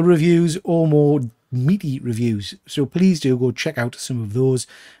 Little reviews or more meaty reviews. So please do go check out some of those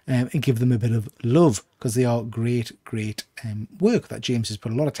and give them a bit of love, because they are great work that James has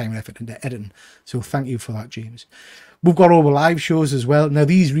put a lot of time and effort into editing. So thank you for that, James. We've got all the live shows as well. Now,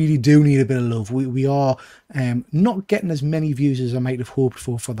 these really do need a bit of love. We are not getting as many views as I might have hoped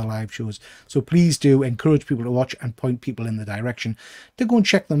for the live shows. So please do encourage people to watch and point people in the direction to go and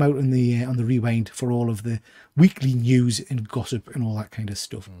check them out on the Rewind for all of the weekly news and gossip and all that kind of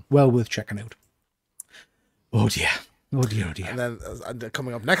stuff. Well worth checking out. Oh dear. Oh dear, oh dear. And then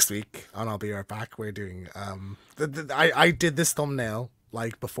coming up next week on I'll Be Right Back, we're doing I did this thumbnail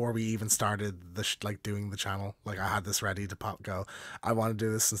like before we even started doing the channel. Like, I had this ready to go. I want to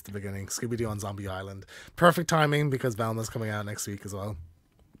do this since the beginning. Scooby-Doo on Zombie Island. Perfect timing, because Velma's coming out next week as well.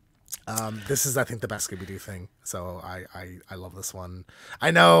 This is, I think, the best Scooby-Doo thing. So I love this one.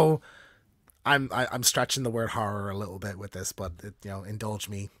 I know I'm stretching the word horror a little bit with this, but indulge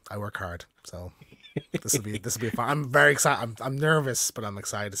me. I work hard, so this will be fun. I'm very excited. I'm nervous, but I'm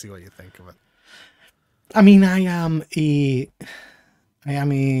excited to see what you think of it. I mean, I am a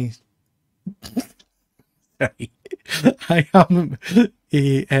sorry. I am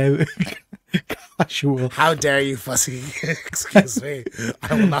a casual. How dare you, Fussy? Excuse me.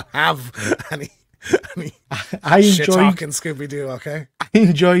 I will not have any shit talking Scooby-Doo, okay? I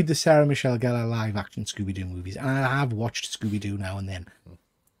enjoyed the Sarah Michelle Gellar live action Scooby-Doo movies, and I have watched Scooby-Doo now and then.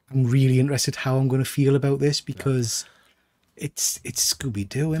 I'm really interested how I'm going to feel about this, because it's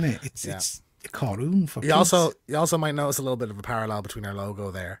Scooby-Doo, isn't it? It's a cartoon for kids. You also might notice a little bit of a parallel between our logo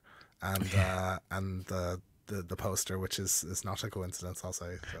there and the poster, which is not a coincidence, I'll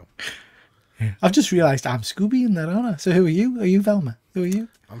say. So I've just realised I'm Scooby in that, aren't I? So who are you? Are you Velma? Who are you?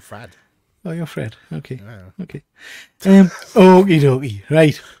 I'm Fred. Oh, you're Fred. Okay. Yeah. Okay. Okie dokie.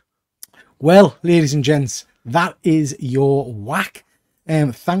 Right. Well, ladies and gents, that is your whack.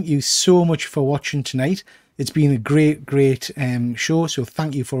 Thank you so much for watching tonight. It's been a great show, so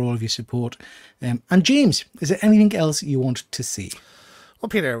thank you for all of your support. And James, is there anything else you want to say? Well,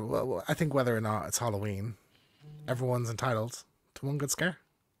 Peter, I think whether or not it's Halloween, everyone's entitled to one good scare.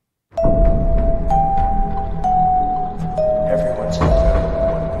 Everyone's entitled.